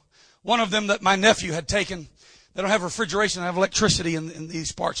buffalo. One of them that my nephew had taken. They don't have refrigeration. They have electricity in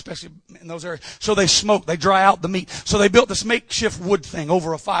these parts, especially in those areas. So they smoke. They dry out the meat. So they built this makeshift wood thing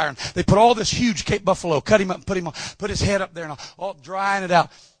over a fire. And they put all this huge Cape buffalo, cut him up and put him on, put his head up there and all drying it out.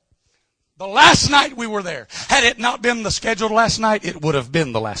 The last night we were there, had it not been the scheduled last night, it would have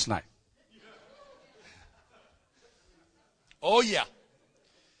been the last night. Oh, yeah.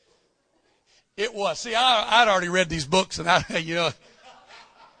 It was. See, I'd already read these books, and I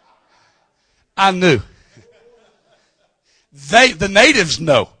knew. The natives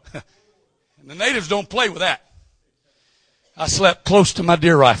know. And the natives don't play with that. I slept close to my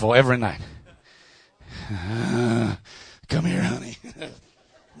deer rifle every night. Come here, honey.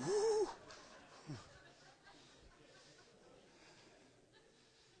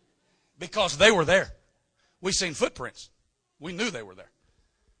 Because they were there. We seen footprints. We knew they were there.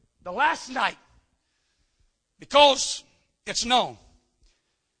 The last night, because it's known,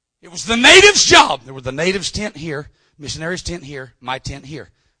 it was the natives' job. There were the natives' tent here, missionaries' tent here, my tent here,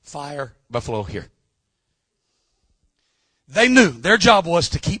 fire, buffalo here. They knew their job was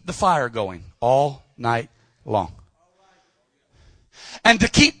to keep the fire going all night long. And to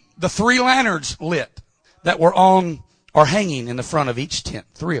keep the 3 lanterns lit that were on or hanging in the front of each tent,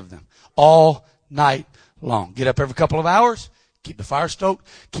 3 of them. All night long. Get up every couple of hours, keep the fire stoked,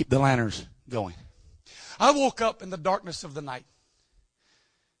 keep the lanterns going. I woke up in the darkness of the night,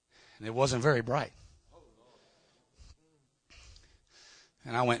 and it wasn't very bright.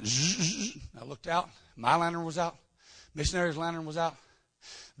 And I went, zzz, I looked out, my lantern was out, missionary's lantern was out,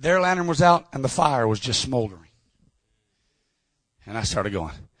 their lantern was out, and the fire was just smoldering. And I started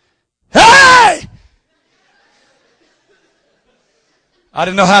going, hey! I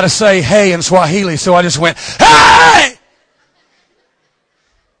didn't know how to say hey in Swahili, so I just went, hey!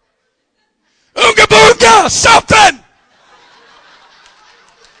 Oonga boonga! Something!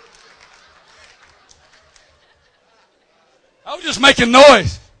 I was just making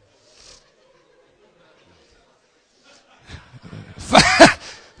noise.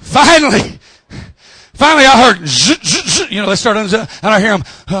 Finally I heard, zzz, zzz, zzz, they started, and I hear them,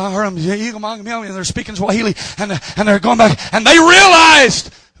 and they're speaking Swahili, and they're going back, and they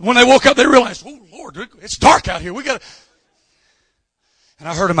realized, when they woke up, they realized, oh Lord, it's dark out here, and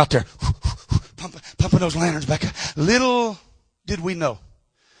I heard them out there, pumping those lanterns back. Little did we know,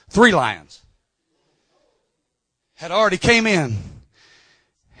 3 lions had already came in,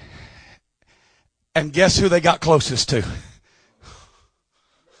 and guess who they got closest to?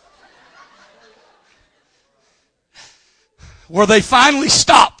 where they finally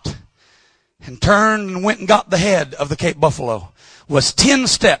stopped and turned and went and got the head of the Cape Buffalo was 10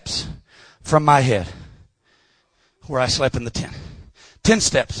 steps from my head where I slept in the tent. 10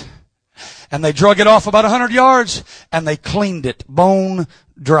 steps. And they drug it off about 100 yards and they cleaned it bone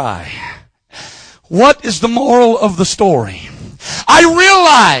dry. What is the moral of the story? I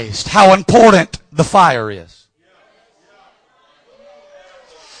realized how important the fire is.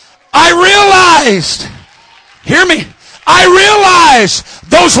 I realized, hear me, I realized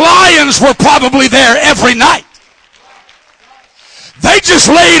those lions were probably there every night. They just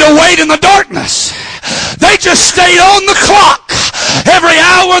laid await in the darkness. They just stayed on the clock every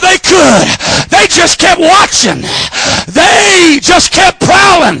hour they could. They just kept watching. They just kept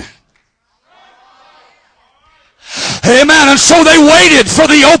prowling. Amen. And so they waited for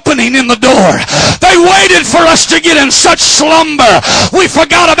the opening in the door. They waited for us to get in such slumber. We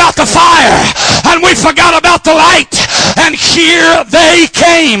forgot about the fire and we forgot about the light. And here they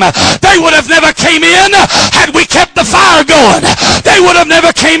came. They would have never came in had we kept the fire going. They would have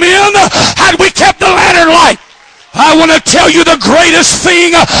never came in had we kept the lantern light. I want to tell you the greatest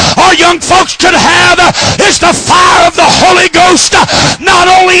thing our young folks could have is the fire of the Holy Ghost, not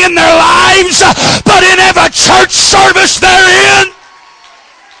only in their lives, but in every church service they're in.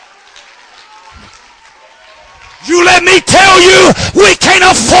 You let me tell you, we can't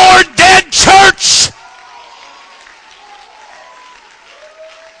afford dead church.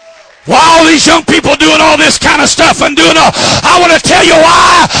 Why all these young people doing all this kind of stuff and doing all, I want to tell you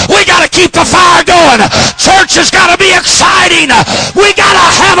why. We got to keep the fire going. Church has got to be exciting. We got to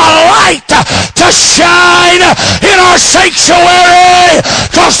have a light to shine in our sanctuary,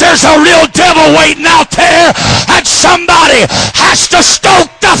 because there's a real devil waiting out there and somebody has to stoke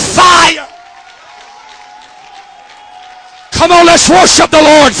the fire. Come on, let's worship the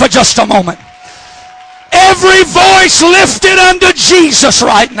Lord for just a moment. Every voice lifted unto Jesus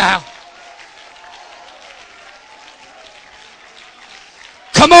right now.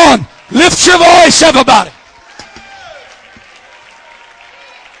 Come on, lift your voice, everybody.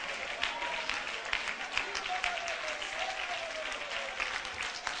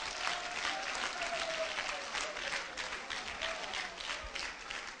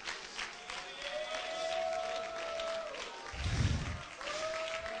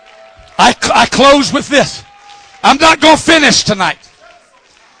 I close with this. I'm not going to finish tonight.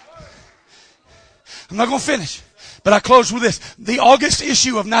 I'm not going to finish. But I close with this. The August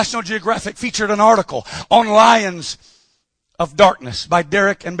issue of National Geographic featured an article on Lions of Darkness by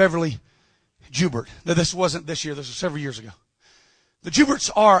Derek and Beverly Joubert. Now, this wasn't this year. This was several years ago. The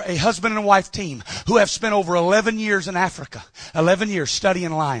Jouberts are a husband and wife team who have spent over 11 years in Africa. 11 years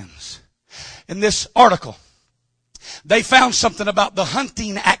studying lions. In this article, they found something about the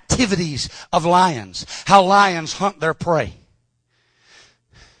hunting activities of lions. How lions hunt their prey.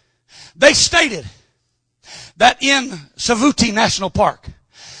 They stated that in Savuti National Park,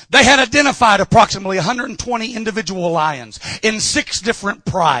 they had identified approximately 120 individual lions in 6 different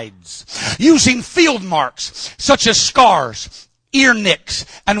prides, using field marks such as scars, ear nicks,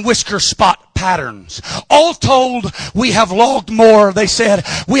 and whisker spot patterns. All told, we have logged more, they said,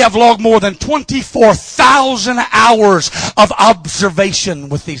 we have logged more than 24,000 hours of observation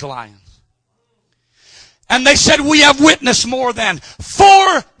with these lions. And they said we have witnessed more than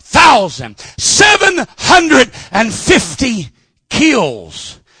 4,750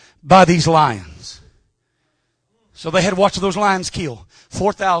 kills by these lions. So they had watched those lions kill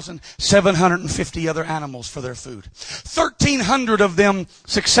 4,750 other animals for their food. 1,300 of them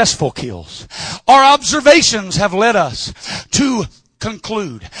successful kills. Our observations have led us to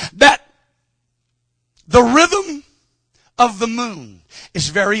conclude that the rhythm of the moon is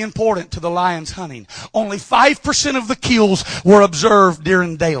very important to the lion's hunting. Only 5% of the kills were observed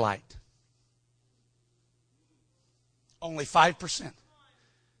during daylight. Only 5%.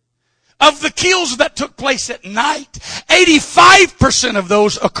 Of the kills that took place at night, 85% of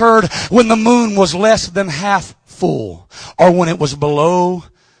those occurred when the moon was less than half full, or when it was below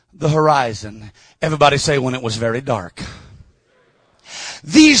the horizon. Everybody say when it was very dark.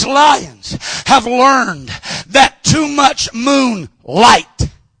 These lions have learned that too much moonlight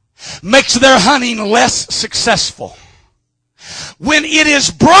makes their hunting less successful. When it is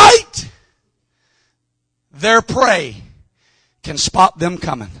bright, their prey can spot them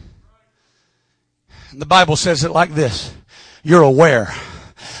coming. The Bible says it like this: you're aware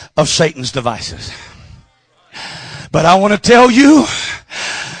of Satan's devices. But I want to tell you,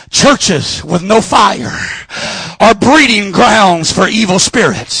 churches with no fire are breeding grounds for evil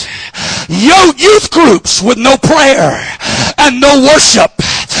spirits. Youth groups with no prayer and no worship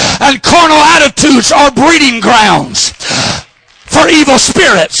and carnal attitudes are breeding grounds for evil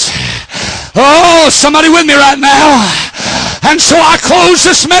spirits. Oh, somebody with me right now. And so I close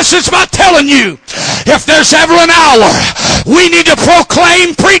this message by telling you, if there's ever an hour we need to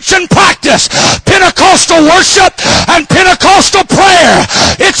proclaim, preach, and practice Pentecostal worship and Pentecostal prayer,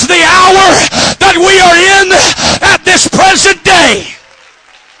 it's the hour that we are in at this present day.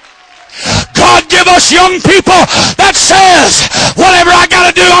 God give us young people that says, whatever I got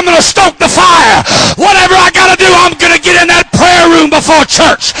to do, I'm going to stoke the fire. Whatever I got to do, I'm going to get in that prayer room before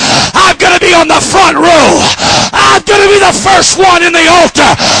church. I'm going to be on the front row. I'm going to be the first one in the altar.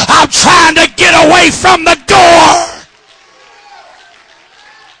 I'm trying to get away from the door.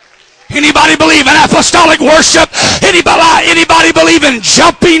 Anybody believe in apostolic worship? Anybody believe in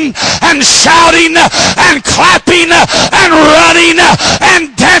jumping and shouting and clapping and running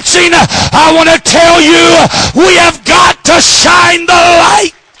and dancing? I want to tell you, we have got to shine the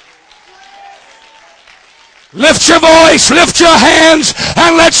light. Lift your voice, lift your hands,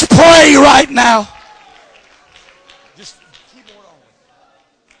 and let's pray right now. Just keyboard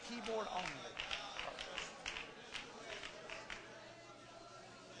only. Keyboard only.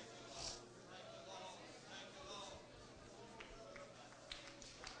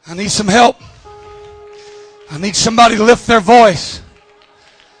 I need some help. I need somebody to lift their voice.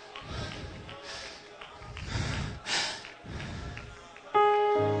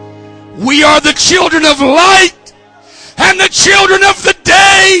 We are the children of light and the children of the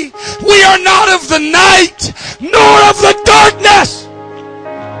day. We are not of the night nor of the darkness.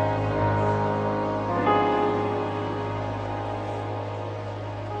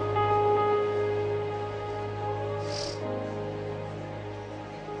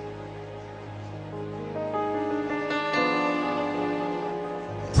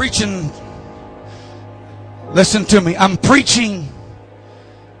 Preaching, listen to me. I'm preaching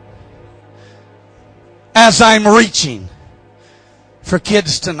as I'm reaching for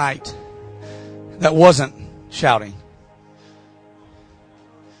kids tonight that wasn't shouting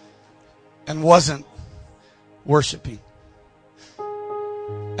and wasn't worshiping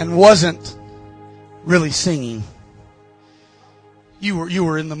and wasn't really singing. You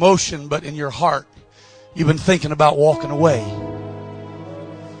were in the motion, but in your heart you've been thinking about walking away.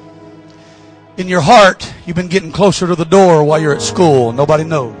 In your heart, you've been getting closer to the door while you're at school and nobody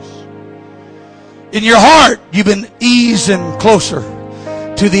knows. In your heart, you've been easing closer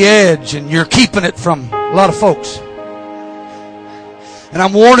to the edge and you're keeping it from a lot of folks. And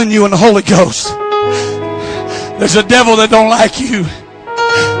I'm warning you in the Holy Ghost, there's a devil that don't like you.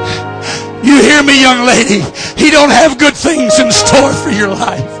 You hear me, young lady? He don't have good things in store for your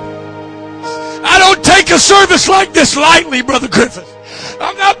life. I don't take a service like this lightly, Brother Griffith.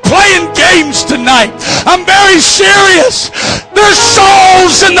 I'm not playing games tonight. I'm very serious. There's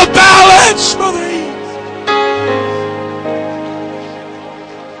souls in the balance, Brother Eve.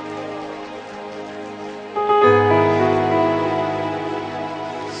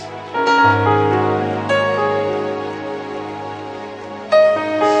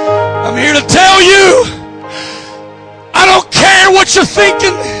 I'm here to tell you, I don't care what you're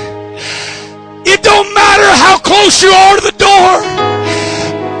thinking. It don't matter how close you are to the door.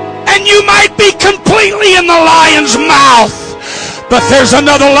 And you might be completely in the lion's mouth. But there's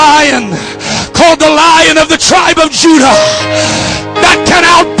another lion called the Lion of the tribe of Judah that can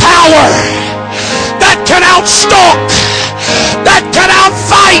outpower, that can outstalk, that can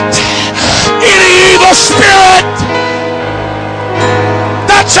outfight any evil spirit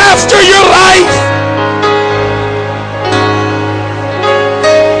that's after your life.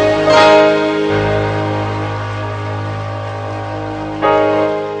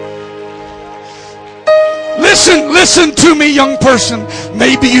 Listen to me, young person.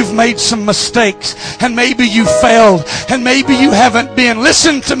 Maybe you've made some mistakes and maybe you failed and maybe you haven't been,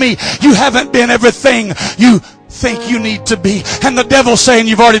 listen to me, you haven't been everything you think you need to be. And the devil's saying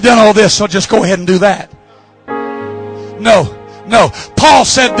you've already done all this, so just go ahead and do that. No. Paul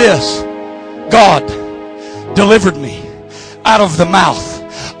said this, God delivered me out of the mouth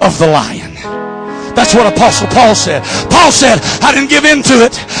of the lion. That's what Apostle Paul said. Paul said, I didn't give in to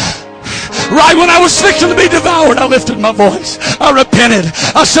it. Right when I was fixing to be devoured, I lifted my voice. I repented.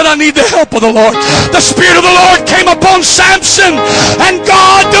 I said, I need the help of the Lord. The Spirit of the Lord came upon Samson, and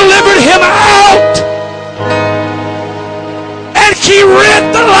God delivered him out. And he rid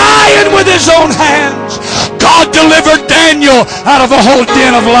the lion with his own hands. God delivered Daniel out of a whole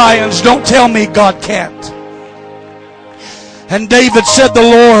den of lions. Don't tell me God can't. And David said, the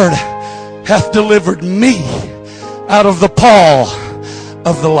Lord hath delivered me out of the paw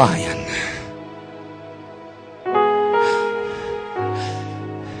of the lion.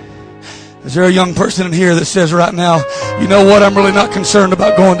 Is there a young person in here that says right now, you know what, I'm really not concerned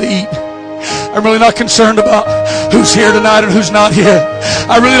about going to eat. I'm really not concerned about who's here tonight and who's not here.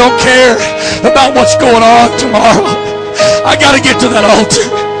 I really don't care about what's going on tomorrow. I got to get to that altar.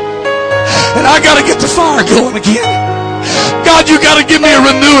 And I got to get the fire going again. God, you got to give me a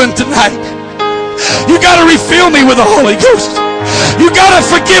renewing tonight. You got to refill me with the Holy Ghost. You got to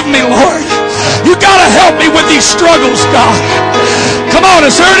forgive me, Lord. You got to help me with these struggles, God. Come on,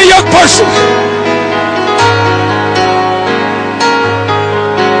 is there any young person?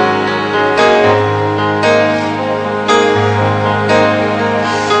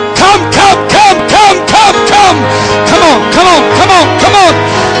 Come on.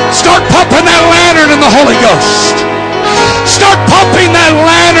 Start pumping that lantern in the Holy Ghost. Start pumping that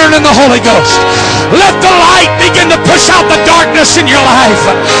lantern in the Holy Ghost. Let the light begin to push out the darkness in your life.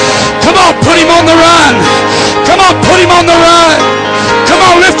 Come on, put him on the run. Come on, put him on the run. Come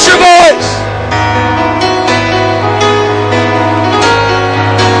on, lift your voice.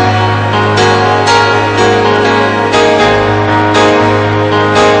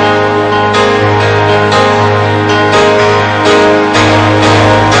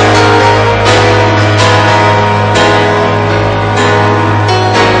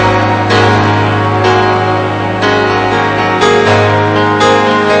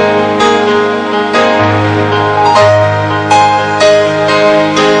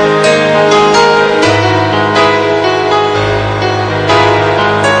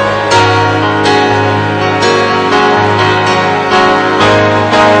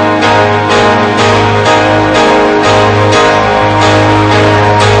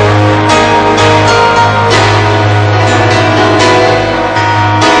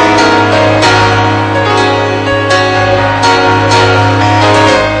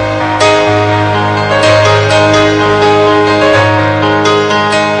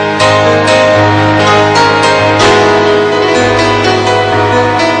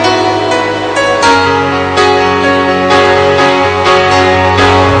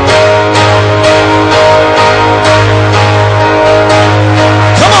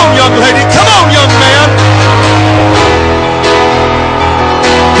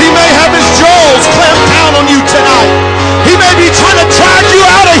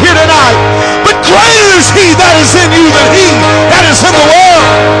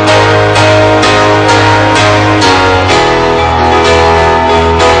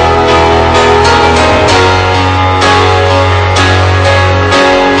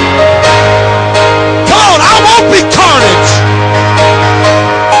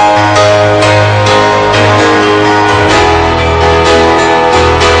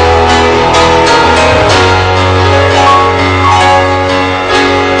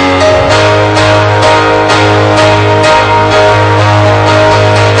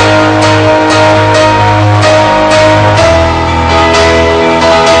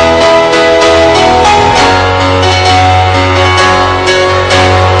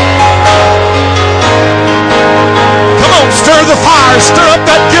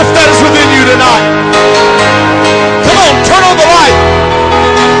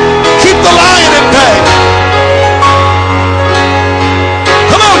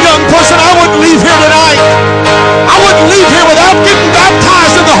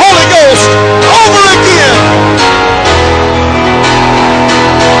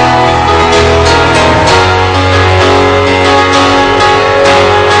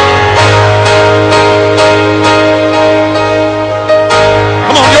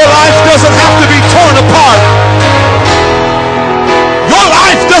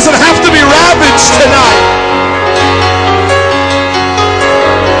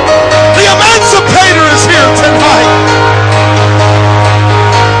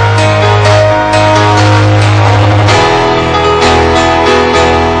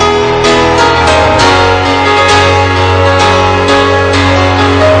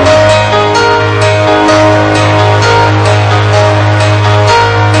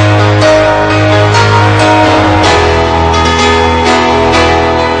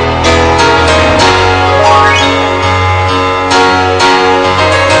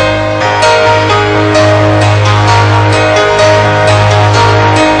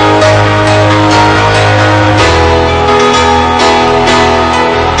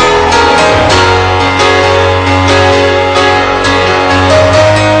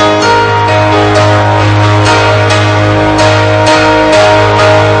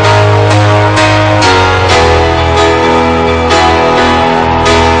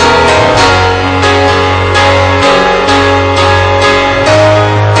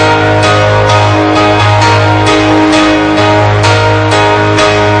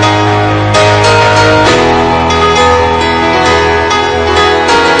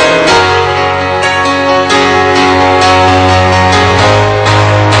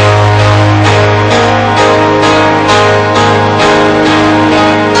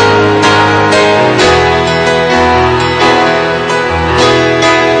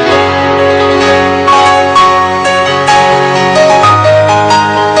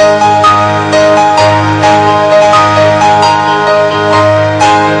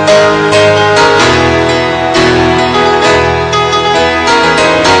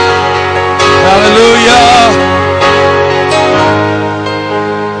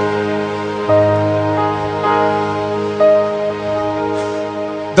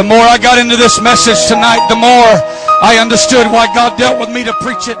 The more I got into this message tonight, the more I understood why God dealt with me to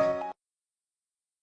preach it.